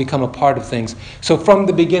 has to become a part of things. So from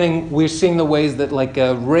the beginning, we're seeing the ways that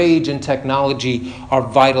rage and technology are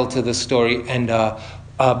vital to the story and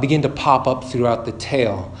begin to pop up throughout the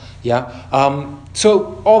tale. Yeah.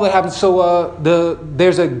 So all that happens. So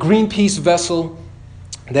there's a Greenpeace vessel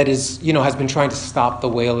that is, has been trying to stop the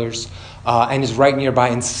whalers, and is right nearby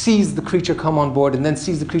and sees the creature come on board, and then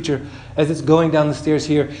sees the creature as it's going down the stairs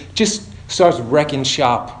here, just starts wrecking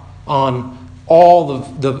shop on all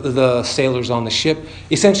the sailors on the ship,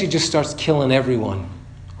 essentially just starts killing everyone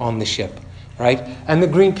on the ship, right? And the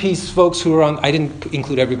Greenpeace folks who are on, I didn't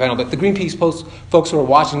include every panel, but the Greenpeace folks who are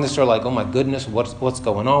watching this are like, oh my goodness, what's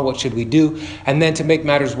going on? What should we do? And then to make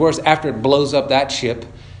matters worse, after it blows up that ship,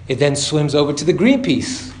 it then swims over to the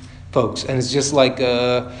Greenpeace folks, and it's just like,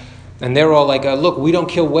 and they're all like, look, we don't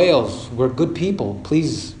kill whales. We're good people.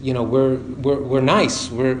 Please, we're nice.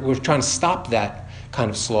 We're trying to stop that kind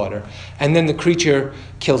of slaughter. And then the creature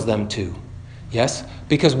kills them too. Yes?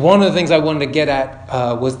 Because one of the things I wanted to get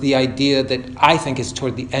at was the idea that I think is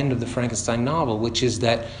toward the end of the Frankenstein novel, which is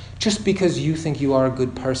that just because you think you are a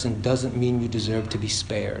good person doesn't mean you deserve to be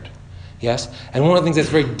spared. Yes? And one of the things that's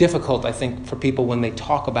very difficult, I think, for people when they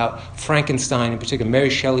talk about Frankenstein in particular, Mary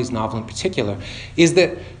Shelley's novel in particular, is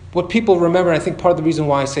that what people remember, and I think part of the reason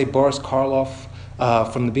why I say Boris Karloff,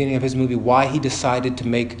 from the beginning of his movie, why he decided to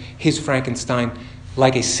make his Frankenstein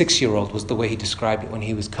like a 6-year-old was the way he described it when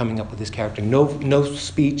he was coming up with his character. No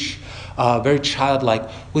speech, very childlike,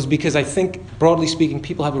 was because I think, broadly speaking,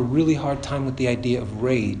 people have a really hard time with the idea of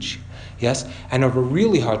rage, yes? And have a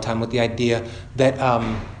really hard time with the idea that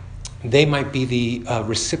they might be the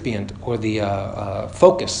recipient or the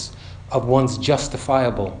focus of one's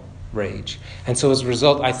justifiable rage. And so as a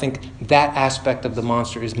result, I think that aspect of the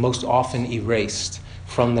monster is most often erased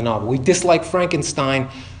from the novel. We dislike Frankenstein,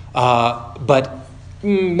 but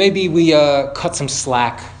maybe we cut some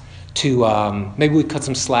slack to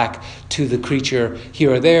the creature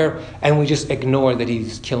here or there, and we just ignore that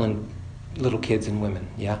he's killing little kids and women.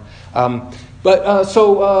 Yeah,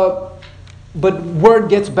 But word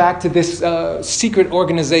gets back to this secret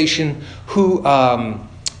organization who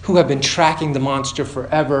have been tracking the monster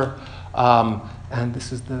forever. And is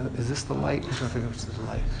this the light? I'm trying to figure out if this is the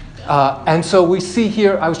light. And so we see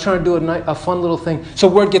here, I was trying to do a fun little thing. So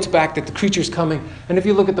word gets back that the creature's coming. And if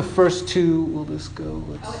you look at the first two, will this go?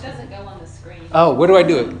 It doesn't go on the screen. Oh, where do I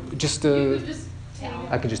do it? Just tell.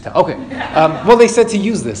 I can just tell. Okay. Well, they said to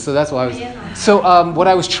use this, so that's why I was. So what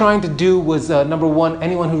I was trying to do was, number one,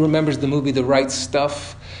 anyone who remembers the movie The Right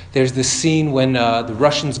Stuff, there's this scene when the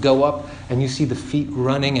Russians go up and you see the feet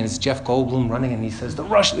running, and it's Jeff Goldblum running, and he says,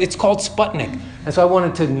 it's called Sputnik. And so I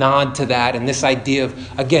wanted to nod to that and this idea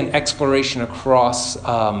of, again, exploration across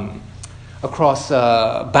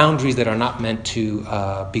boundaries that are not meant to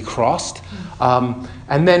be crossed.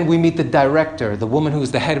 And then we meet the director, the woman who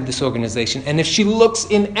is the head of this organization. And if she looks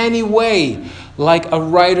in any way like a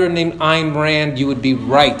writer named Ayn Rand, you would be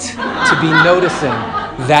right to be noticing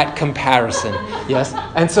that comparison. Yes?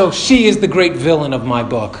 And so she is the great villain of my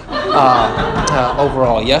book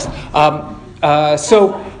overall. Yes?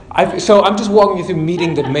 So I'm just walking you through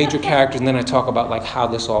meeting the major characters, and then I talk about like how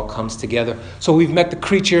this all comes together. So we've met the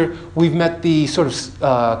creature, we've met the sort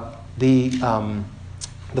of the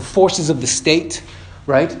forces of the state,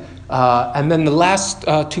 right? And then the last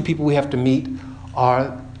two people we have to meet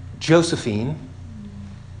are Josephine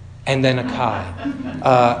and then Akai.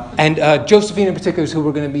 And Josephine in particular is who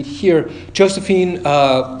we're going to meet here. Josephine,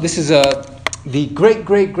 this is the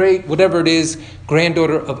great, whatever it is,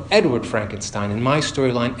 granddaughter of Edward Frankenstein. In my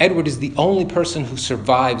storyline, Edward is the only person who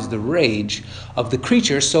survives the rage of the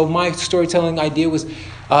creature. So my storytelling idea was,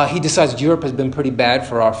 he decides Europe has been pretty bad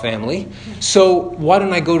for our family, so why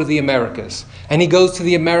don't I go to the Americas? And he goes to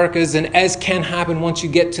the Americas, and as can happen once you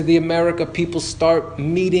get to the America, people start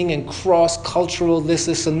meeting and cross-cultural this,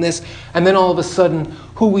 and this. And then all of a sudden,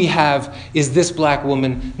 who we have is this black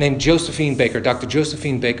woman named Josephine Baker, Dr.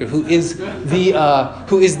 Josephine Baker, who is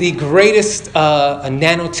the greatest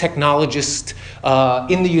nanotechnologist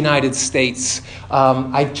in the United States.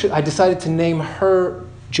 I decided to name her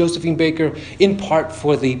Josephine Baker in part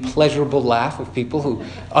for the pleasurable laugh of people who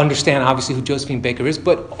understand obviously who Josephine Baker is,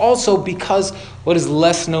 but also because what is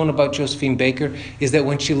less known about Josephine Baker is that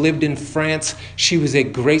when she lived in France, she was a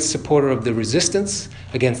great supporter of the resistance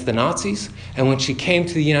against the Nazis, and when she came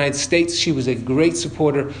to the United States, she was a great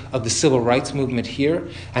supporter of the civil rights movement here.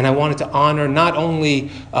 And I wanted to honor not only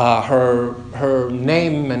her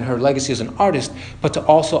name and her legacy as an artist, but to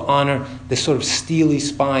also honor this sort of steely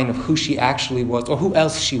spine of who she actually was, or who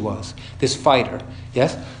else she was, this fighter.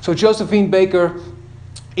 Yes. So Josephine Baker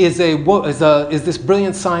is this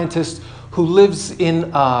brilliant scientist who lives in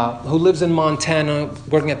Montana,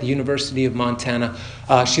 working at the University of Montana.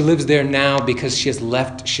 She lives there now because she has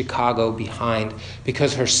left Chicago behind,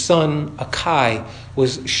 because her son Akai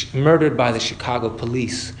was murdered by the Chicago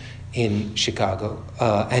police in Chicago,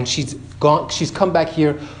 and she's come back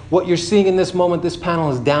here. What you're seeing in this moment, this panel,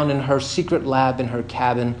 is down in her secret lab in her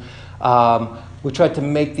cabin. We tried to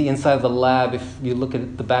make the inside of the lab, if you look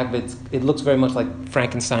at the back of it, it looks very much like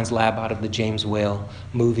Frankenstein's lab out of the James Whale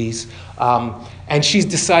movies. And she's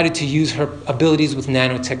decided to use her abilities with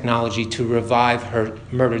nanotechnology to revive her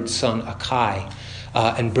murdered son, Akai,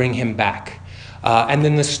 and bring him back. And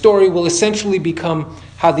then the story will essentially become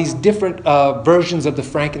how these different versions of the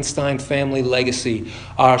Frankenstein family legacy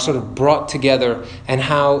are sort of brought together, and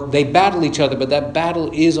how they battle each other, but that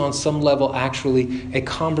battle is on some level actually a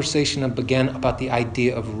conversation again about the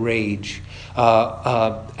idea of rage.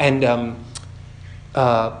 One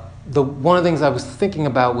of the things I was thinking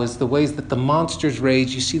about was the ways that the monsters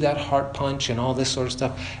rage. You see that heart punch and all this sort of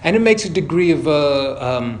stuff, and it makes a degree of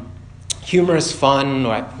humorous fun,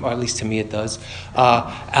 or at least to me it does,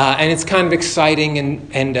 and it's kind of exciting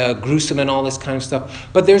and gruesome and all this kind of stuff.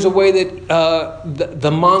 But there's a way that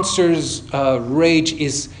the monster's rage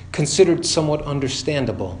is considered somewhat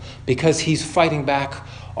understandable, because he's fighting back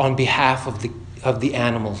on behalf of the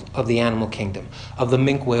animal kingdom, of the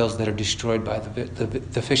minke whales that are destroyed by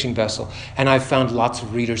the fishing vessel. And I've found lots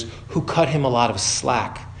of readers who cut him a lot of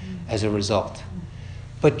slack as a result.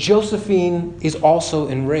 But Josephine is also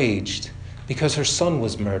enraged because her son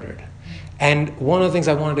was murdered. And one of the things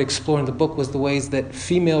I wanted to explore in the book was the ways that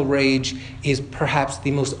female rage is perhaps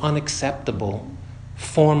the most unacceptable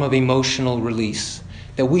form of emotional release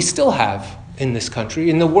that we still have in this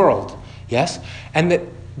country, in the world, yes? And that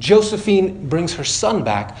Josephine brings her son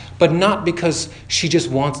back, but not because she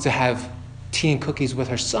just wants to have tea and cookies with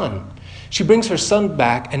her son. She brings her son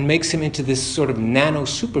back and makes him into this sort of nano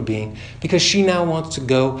super being because she now wants to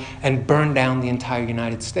go and burn down the entire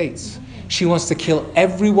United States. She wants to kill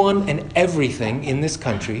everyone and everything in this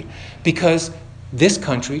country because this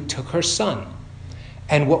country took her son.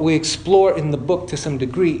 And what we explore in the book to some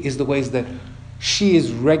degree is the ways that she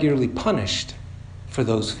is regularly punished for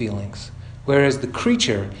those feelings, whereas the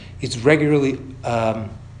creature is regularly,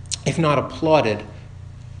 if not applauded,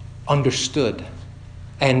 understood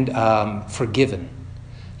and forgiven,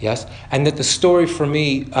 yes? And that the story for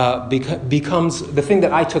me becomes, the thing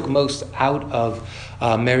that I took most out of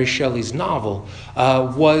Mary Shelley's novel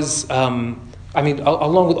was, along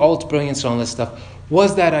with all its brilliance and all this stuff,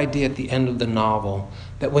 was that idea at the end of the novel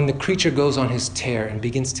that when the creature goes on his tear and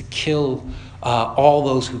begins to kill all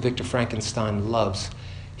those who Victor Frankenstein loves,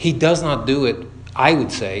 he does not do it, I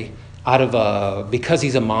would say, out of because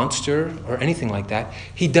he's a monster or anything like that.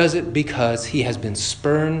 He does it because he has been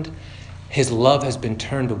spurned, his love has been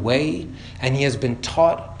turned away, and he has been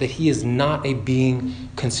taught that he is not a being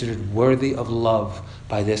considered worthy of love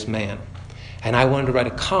by this man. And I wanted to write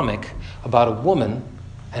a comic about a woman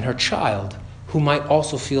and her child who might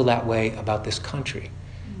also feel that way about this country,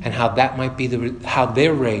 and how that might be how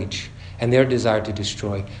their rage and their desire to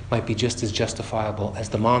destroy might be just as justifiable as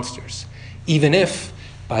the monsters, even if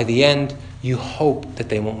by the end, you hope that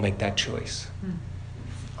they won't make that choice.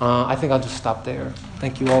 I think I'll just stop there.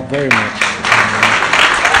 Thank you all very much.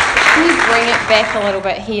 Can you bring it back a little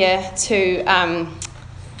bit here to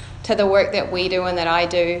the work that we do and that I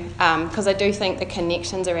do? Because I do think the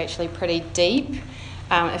connections are actually pretty deep,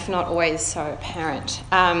 if not always so apparent.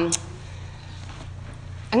 I'm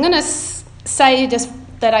going to say just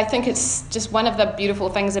that I think it's just one of the beautiful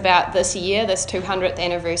things about this year, this 200th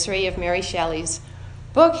anniversary of Mary Shelley's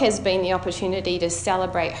book, has been the opportunity to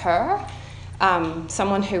celebrate her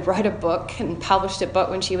someone who wrote a book and published a book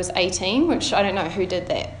when she was 18, which I don't know who did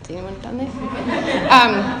that. Has anyone done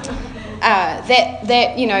that?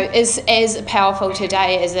 That is as powerful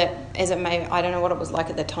today as it may. I don't know what it was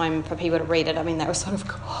like at the time for people to read it. I mean, they were sort of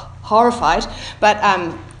horrified, but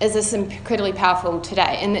is this incredibly powerful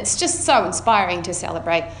today? And it's just so inspiring to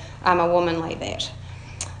celebrate a woman like that.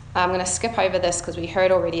 I'm going to skip over this because we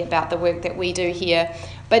heard already about the work that we do here,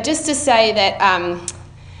 but just to say that.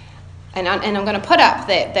 And I'm going to put up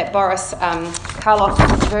that Boris Karloff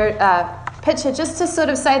picture just to sort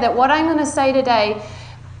of say that what I'm going to say today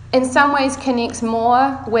in some ways connects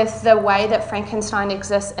more with the way that Frankenstein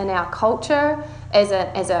exists in our culture as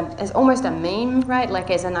almost a meme, right?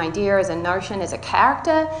 Like as an idea, as a notion, as a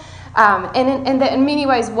character. And in many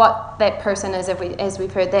ways what that person is, as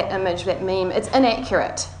we've heard, that image, that meme, it's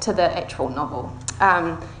inaccurate to the actual novel.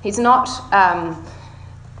 He's not...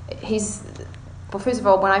 Well, first of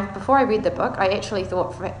all, before I read the book, I actually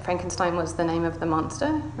thought Frankenstein was the name of the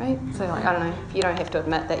monster, right? So, I don't know, you don't have to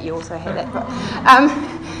admit that you also had that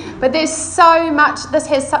book. But there's so much, this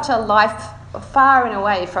has such a life far and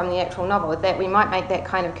away from the actual novel that we might make that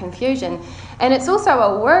kind of confusion. And it's also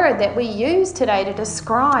a word that we use today to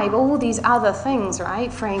describe all these other things, right?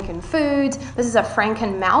 Franken foods, this is a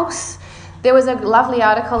Franken mouse. There was a lovely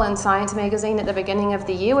article in Science magazine at the beginning of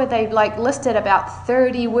the year where they listed about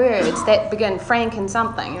 30 words that begin Franken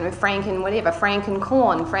something, Franken whatever, Franken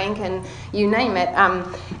corn, Franken you name it.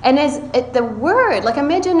 And the word,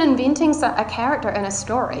 imagine inventing a character in a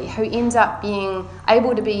story who ends up being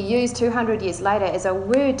able to be used 200 years later as a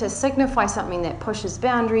word to signify something that pushes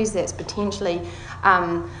boundaries, that's potentially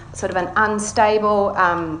sort of an unstable,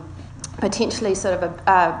 potentially sort of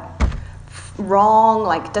a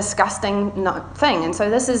wrong, disgusting thing. And so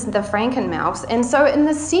this is the Franken mouse. And so in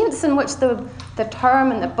the sense in which the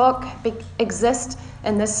term and the book exist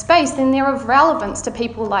in this space, then they're of relevance to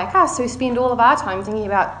people like us who spend all of our time thinking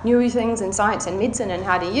about new things in science and medicine and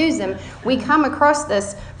how to use them. We come across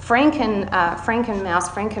this Franken mouse,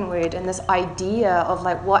 Franken word, and this idea of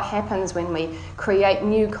what happens when we create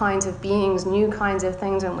new kinds of beings, new kinds of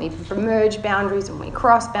things, when we merge boundaries, when we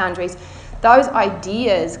cross boundaries. Those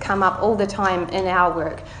ideas come up all the time in our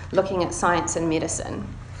work, looking at science and medicine.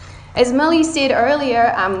 As Millie said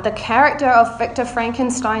earlier, the character of Victor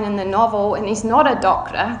Frankenstein in the novel, and he's not a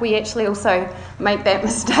doctor, we actually also make that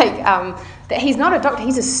mistake, that he's not a doctor,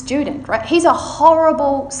 he's a student, right? He's a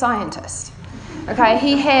horrible scientist. Okay,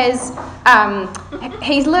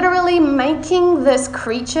 he's literally making this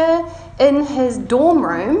creature in his dorm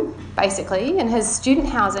room, basically, in his student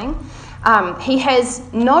housing. He has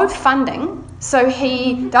no funding, so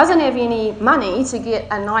he doesn't have any money to get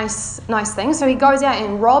a nice thing. So he goes out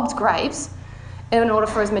and robs graves in order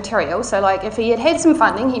for his material. So if he had some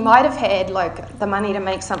funding, he might have had the money to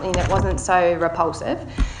make something that wasn't so repulsive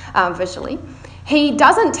visually. He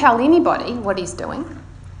doesn't tell anybody what he's doing.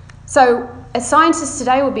 So as scientists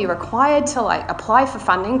today would be required to apply for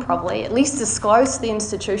funding, probably at least disclose to the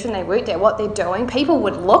institution they worked at what they're doing. People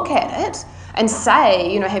would look at it and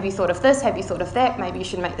say, have you thought of this? Have you thought of that? Maybe you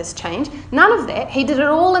should make this change. None of that. He did it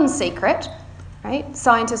all in secret, right?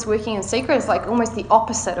 Scientists working in secret is almost the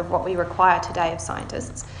opposite of what we require today of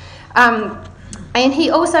scientists. And he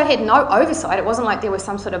also had no oversight. It wasn't like there was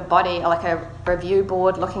some sort of body, like a review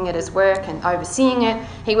board looking at his work and overseeing it.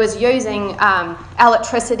 He was using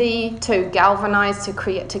electricity to galvanize,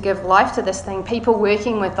 to give life to this thing. People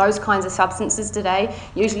working with those kinds of substances today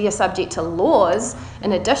usually are subject to laws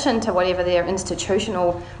in addition to whatever their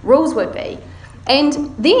institutional rules would be. And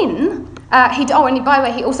then, and by the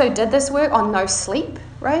way, he also did this work on no sleep,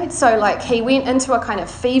 right? So he went into a kind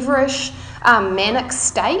of feverish, manic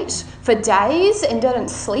state for days and didn't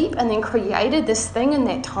sleep, and then created this thing in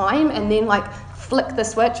that time, and then flicked the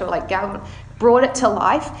switch or brought it to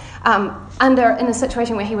life in a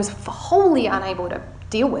situation where he was wholly unable to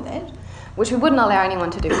deal with it, which we wouldn't allow anyone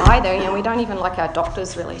to do either. We don't even like our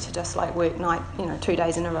doctors really to just work night 2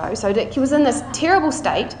 days in a row. So he was in this terrible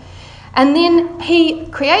state, and then he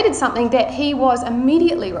created something that he was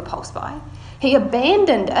immediately repulsed by. He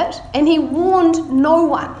abandoned it, and he warned no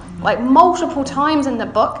one. Multiple times in the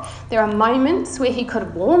book, there are moments where he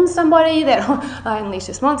could warn somebody that I unleashed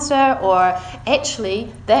this monster, or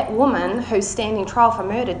actually that woman who's standing trial for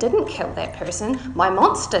murder didn't kill that person, my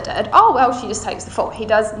monster did. Oh, well, she just takes the fault. He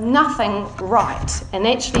does nothing right, and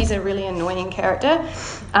actually he's a really annoying character.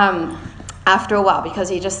 after a while, because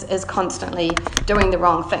he just is constantly doing the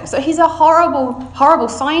wrong thing. So he's a horrible, horrible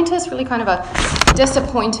scientist, really kind of a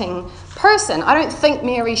disappointing person. I don't think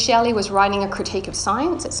Mary Shelley was writing a critique of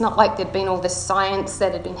science. It's not like there'd been all this science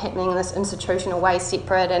that had been happening in this institutional way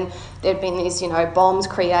separate, and there'd been these, bombs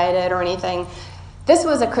created or anything. This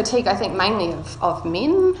was a critique, I think, mainly of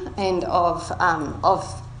men and of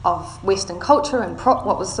Western culture and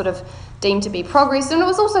what was sort of deemed to be progress. And it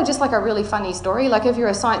was also just like a really funny story. Like, if you're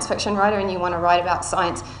a science fiction writer and you want to write about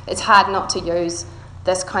science, it's hard not to use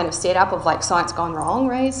this kind of setup of like science gone wrong,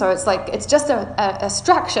 right? So it's like, it's just a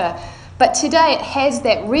structure. But today it has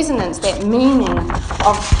that resonance, that meaning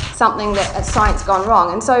of something that a science gone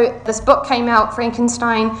wrong. And so this book came out,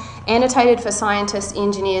 Frankenstein, Annotated for Scientists,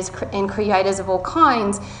 Engineers and Creators of All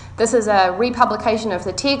Kinds. This is a republication of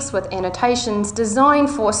the text with annotations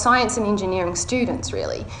designed for science and engineering students,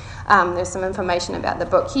 really. There's some information about the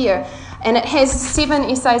book here. And it has 7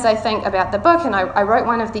 essays, I think, about the book. And I wrote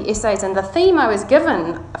one of the essays, and the theme I was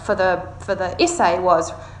given for the essay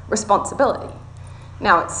was responsibility.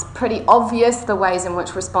 Now, it's pretty obvious the ways in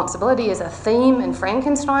which responsibility is a theme in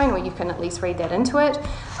Frankenstein, or you can at least read that into it.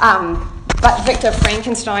 But Victor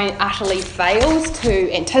Frankenstein utterly fails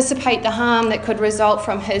to anticipate the harm that could result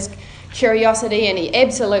from his curiosity, and he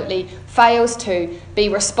absolutely fails to be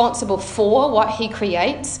responsible for what he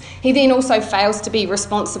creates. He then also fails to be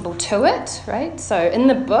responsible to it, right? So in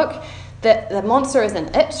the book, the monster is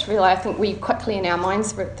an it. Really, I think we quickly in our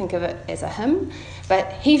minds think of it as a him.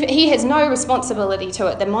 But he has no responsibility to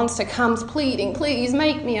it. The monster comes pleading, please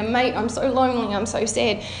make me a mate, I'm so lonely, I'm so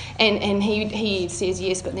sad. And he says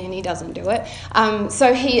yes, but then he doesn't do it.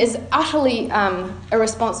 So he is utterly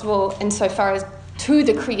irresponsible insofar as to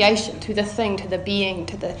the creation, to the thing, to the being,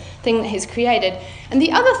 to the thing that he's created. And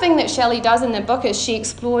the other thing that Shelley does in the book is she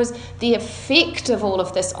explores the effect of all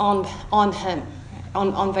of this on him.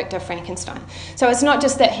 On Victor Frankenstein. So it's not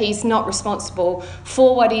just that he's not responsible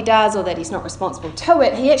for what he does or that he's not responsible to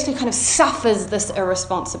it. He actually kind of suffers this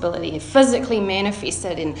irresponsibility. He physically manifests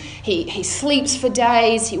it, and he sleeps for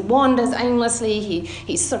days, he wanders aimlessly,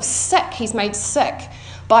 he's sort of sick, he's made sick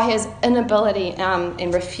by his inability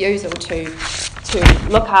and refusal to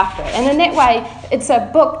look after it. And in that way, it's a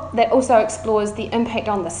book that also explores the impact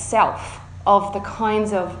on the self of the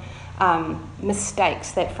kinds of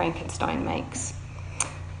mistakes that Frankenstein makes.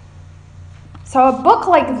 So a book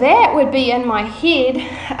like that would be in my head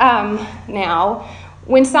now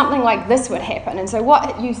when something like this would happen. And so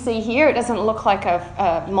what you see here, it doesn't look like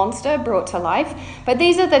a monster brought to life, but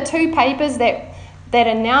these are the 2 papers that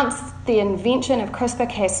announced the invention of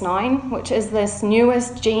CRISPR-Cas9, which is this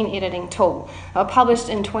newest gene editing tool. They were published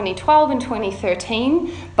in 2012 and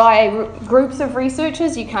 2013 by groups of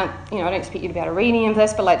researchers. You can't, I don't expect you to be able to read any of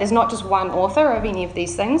this, but like there's not just one author of any of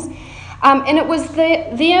these things. And it was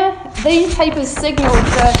these papers signaled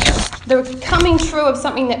the coming true of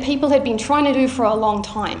something that people had been trying to do for a long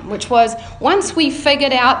time, which was once we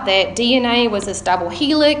figured out that DNA was this double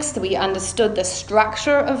helix, that we understood the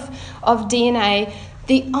structure of DNA,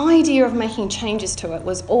 the idea of making changes to it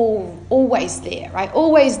was always there, right?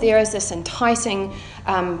 Always there as this enticing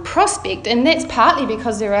prospect, and that's partly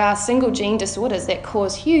because there are single gene disorders that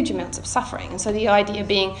cause huge amounts of suffering. And so the idea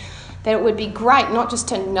being that it would be great not just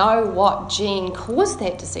to know what gene caused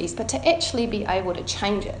that disease, but to actually be able to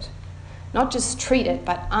change it. Not just treat it,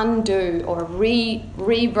 but undo or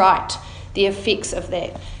rewrite the effects of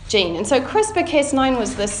that gene. And so CRISPR-Cas9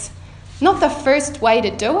 was this, not the first way to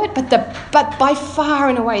do it, but by far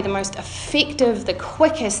and away the most effective, the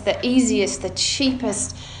quickest, the easiest, the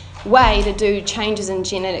cheapest way to do changes in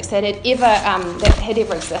genetics that had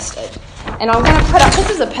ever existed. And I'm going to put up, this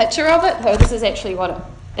is a picture of it, so this is actually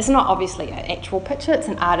it's not obviously an actual picture, it's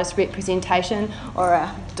an artist representation or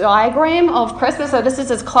a diagram of CRISPR, so this is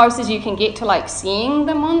as close as you can get to like seeing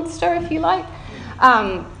the monster, if you like.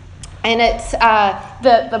 And it's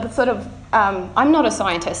the sort of, I'm not a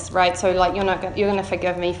scientist, right, so like you're going to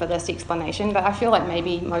forgive me for this explanation, but I feel like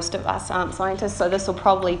maybe most of us aren't scientists, so this will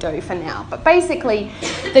probably do for now. But basically,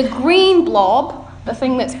 the green blob, the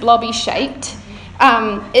thing that's blobby shaped,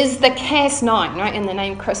 is the Cas9, right, in the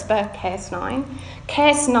name CRISPR-Cas9.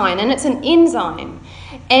 Cas9, and it's an enzyme,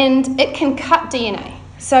 and it can cut DNA.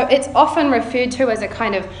 So it's often referred to as a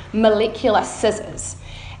kind of molecular scissors.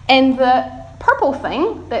 And the purple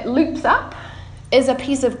thing that loops up is a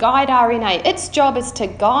piece of guide RNA. Its job is to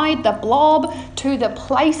guide the blob to the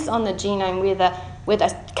place on the genome where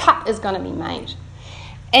the cut is going to be made.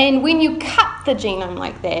 And when you cut the genome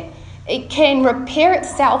like that, it can repair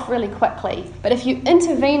itself really quickly, but if you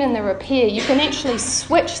intervene in the repair, you can actually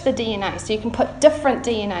switch the DNA, so you can put different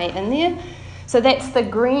DNA in there. So that's the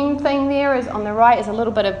green thing there, is on the right is a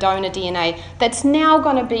little bit of donor DNA that's now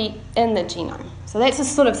going to be in the genome. So that's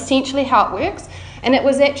just sort of essentially how it works. And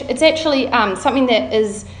it's actually something that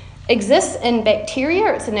exists in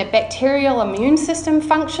bacteria. It's in a bacterial immune system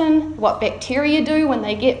function, what bacteria do when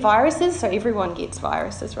they get viruses. So everyone gets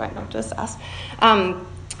viruses, right? Not just us.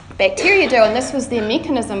 Bacteria do, and this was their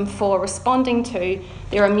mechanism for responding to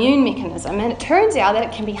their immune mechanism. And it turns out that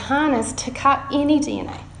it can be harnessed to cut any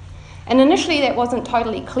DNA. And initially that wasn't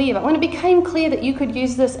totally clear, but when it became clear that you could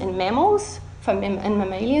use this in mammals, in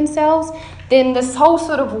mammalian cells, then this whole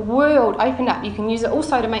sort of world opened up. You can use it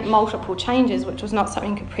also to make multiple changes, which was not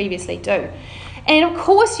something you could previously do. And of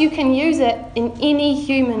course you can use it in any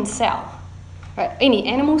human cell, right? Any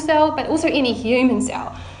animal cell, but also any human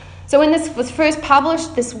cell. So when this was first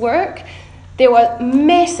published, this work, there was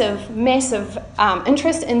massive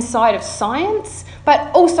interest inside of science,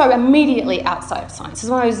 but also immediately outside of science.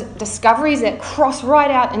 It's one of those discoveries that cross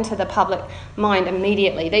right out into the public mind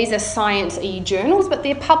immediately. These are science-y journals, but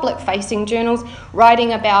they're public-facing journals,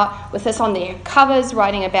 writing about, with this on their covers,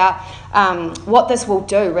 writing about what this will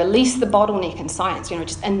do, release the bottleneck in science,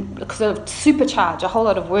 and sort of supercharge a whole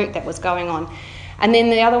lot of work that was going on. And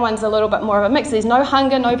then the other one's a little bit more of a mix. There's no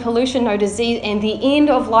hunger, no pollution, no disease, and the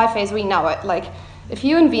end of life as we know it. Like, if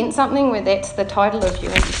you invent something where that's the title of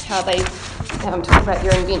your, how they talk about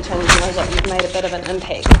your invention, that you've made a bit of an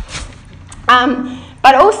impact.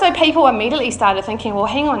 But also people immediately started thinking, well,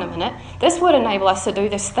 hang on a minute, this would enable us to do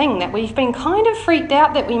this thing that we've been kind of freaked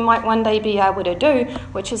out that we might one day be able to do,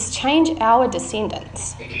 which is change our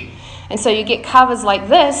descendants. And so you get covers like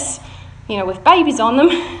this, with babies on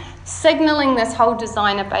them, signalling this whole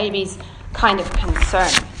design of babies kind of concern.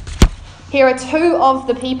 Here are two of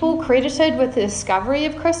the people credited with the discovery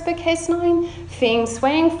of CRISPR-Cas9, Feng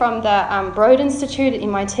Swang from the Broad Institute at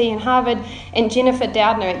MIT and Harvard, and Jennifer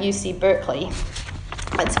Doudna at UC Berkeley.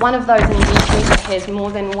 It's one of those inventions that has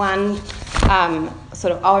more than one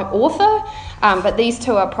sort of author, but these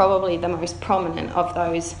two are probably the most prominent of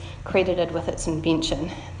those credited with its invention.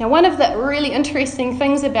 Now, one of the really interesting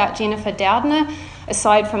things about Jennifer Doudna,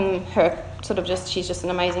 aside from her she's just an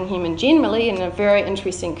amazing human generally and a very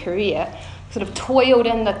interesting career, sort of toiled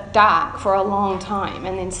in the dark for a long time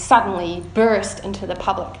and then suddenly burst into the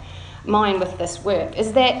public mind with this work,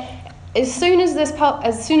 is that as soon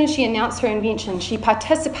as she announced her invention, she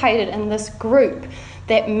participated in this group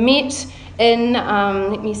that met in,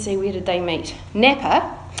 let me see, where did they meet?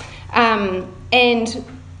 Napa, and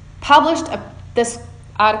published this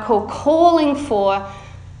article calling for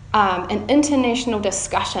an international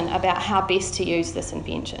discussion about how best to use this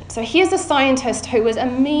invention. So here's a scientist who was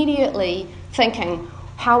immediately thinking,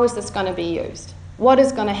 how is this going to be used? What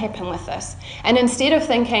is going to happen with this? And instead of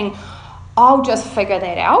thinking, I'll just figure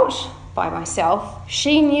that out by myself,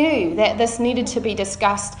 she knew that this needed to be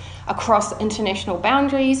discussed across international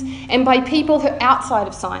boundaries and by people who are outside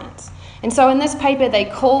of science. And so in this paper, they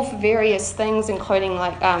call for various things, including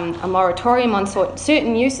like a moratorium on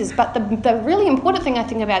certain uses. But the really important thing I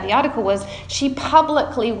think about the article was she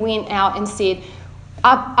publicly went out and said,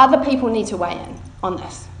 other people need to weigh in on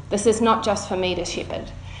this. This is not just for me to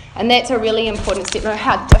shepherd. And that's a really important step. Know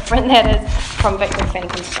how different that is from Victor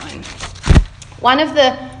Frankenstein. One of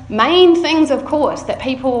the main things, of course, that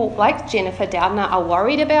people like Jennifer Doudna are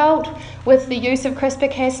worried about with the use of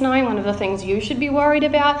CRISPR-Cas9, one of the things you should be worried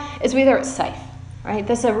about, is whether it's safe, right?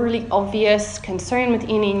 This is a really obvious concern with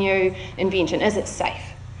any new invention. Is it safe?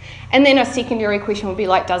 And then a secondary question would be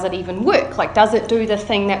like, does it even work? Like, does it do the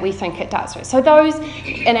thing that we think it does? So those,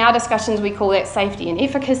 in our discussions, we call that safety and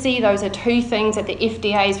efficacy. Those are two things that the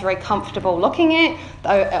FDA is very comfortable looking at.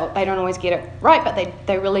 Though they don't always get it right, but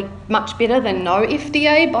they're really much better than no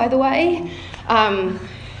FDA, by the way,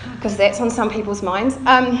 because that's on some people's minds.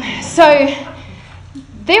 So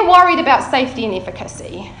they're worried about safety and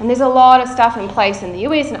efficacy, and there's a lot of stuff in place in the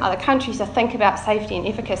US and other countries to think about safety and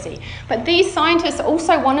efficacy. But these scientists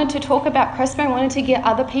also wanted to talk about CRISPR and wanted to get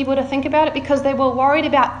other people to think about it because they were worried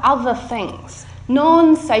about other things,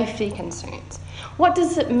 non-safety concerns. What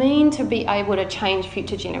does it mean to be able to change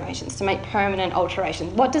future generations, to make permanent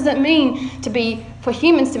alterations? What does it mean for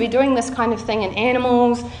humans to be doing this kind of thing in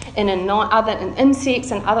animals, in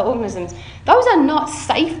insects and other organisms? Those are not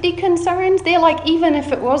safety concerns. They're like, even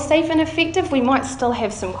if it was safe and effective, we might still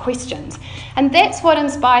have some questions. And that's what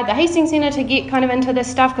inspired the Hastings Center to get kind of into this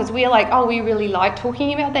stuff, because we're like, oh, we really like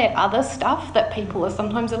talking about that other stuff that people are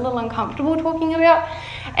sometimes a little uncomfortable talking about.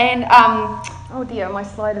 And oh dear, my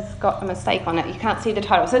slide has got a mistake on it. You can't see the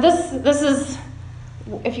title. So this is,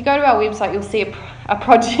 if you go to our website, you'll see a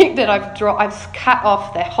project that I've cut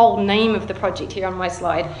off the whole name of the project here on my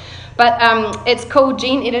slide. But it's called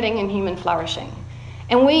Gene Editing and Human Flourishing.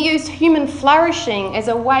 And we use human flourishing as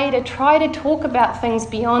a way to try to talk about things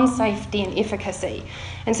beyond safety and efficacy.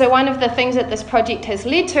 And so one of the things that this project has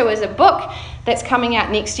led to is a book that's coming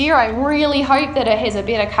out next year. I really hope that it has a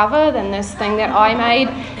better cover than this thing that I made.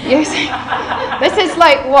 This is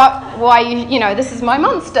like this is my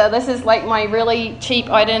monster. This is like my really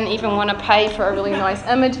cheap, I didn't even want to pay for a really nice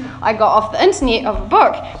image I got off the internet of a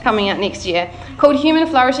book coming out next year called Human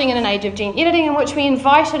Flourishing in an Age of Gene Editing, in which we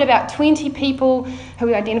invited about 20 people who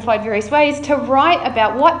we identified various ways to write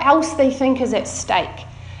about what else they think is at stake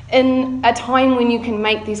in a time when you can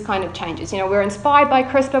make these kind of changes. We're inspired by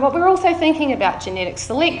CRISPR, but we're also thinking about genetic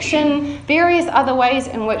selection, various other ways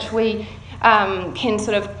in which we can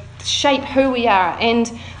sort of shape who we are.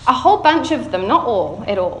 And a whole bunch of them, not all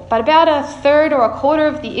at all, but about a third or a quarter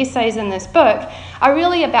of the essays in this book are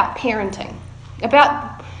really about parenting,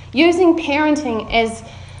 about using parenting as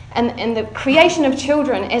and the creation of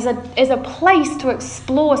children as a place to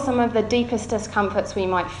explore some of the deepest discomforts we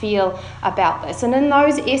might feel about this. And in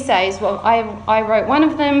those essays, I wrote one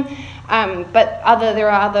of them, but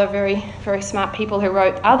there are other very, very smart people who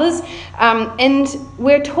wrote others. And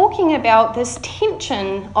we're talking about this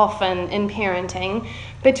tension often in parenting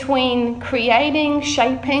between creating,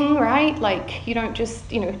 shaping, right? Like you don't just,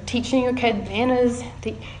 teaching your kid manners,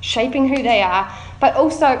 shaping who they are, but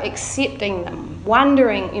also accepting them,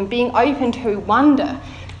 wondering and being open to wonder,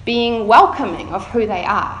 being welcoming of who they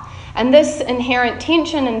are. And this inherent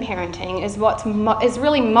tension in parenting is what is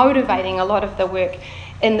really motivating a lot of the work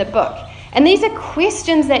in the book. And these are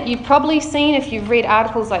questions that you've probably seen if you've read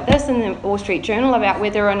articles like this in the Wall Street Journal about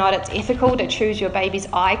whether or not it's ethical to choose your baby's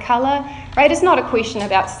eye colour, right? It's not a question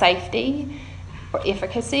about safety or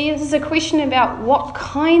efficacy. This is a question about what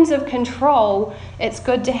kinds of control it's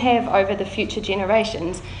good to have over the future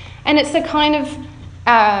generations. And it's the kind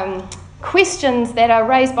of questions that are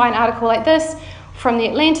raised by an article like this from The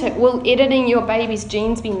Atlantic. Will editing your baby's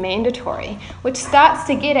genes be mandatory? Which starts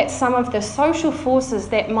to get at some of the social forces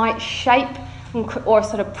that might shape or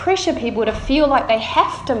sort of pressure people to feel like they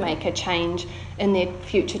have to make a change in their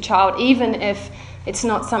future child, even if it's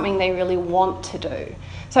not something they really want to do.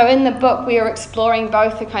 So in the book, we are exploring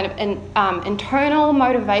both the kind of internal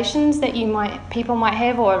motivations that people might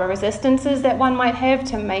have, or resistances that one might have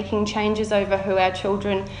to making changes over who our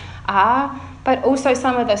children are, but also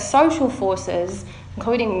some of the social forces,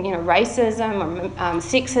 including racism, or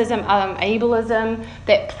sexism, ableism,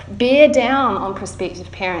 that bear down on prospective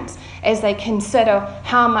parents as they consider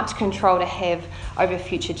how much control to have over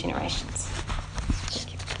future generations.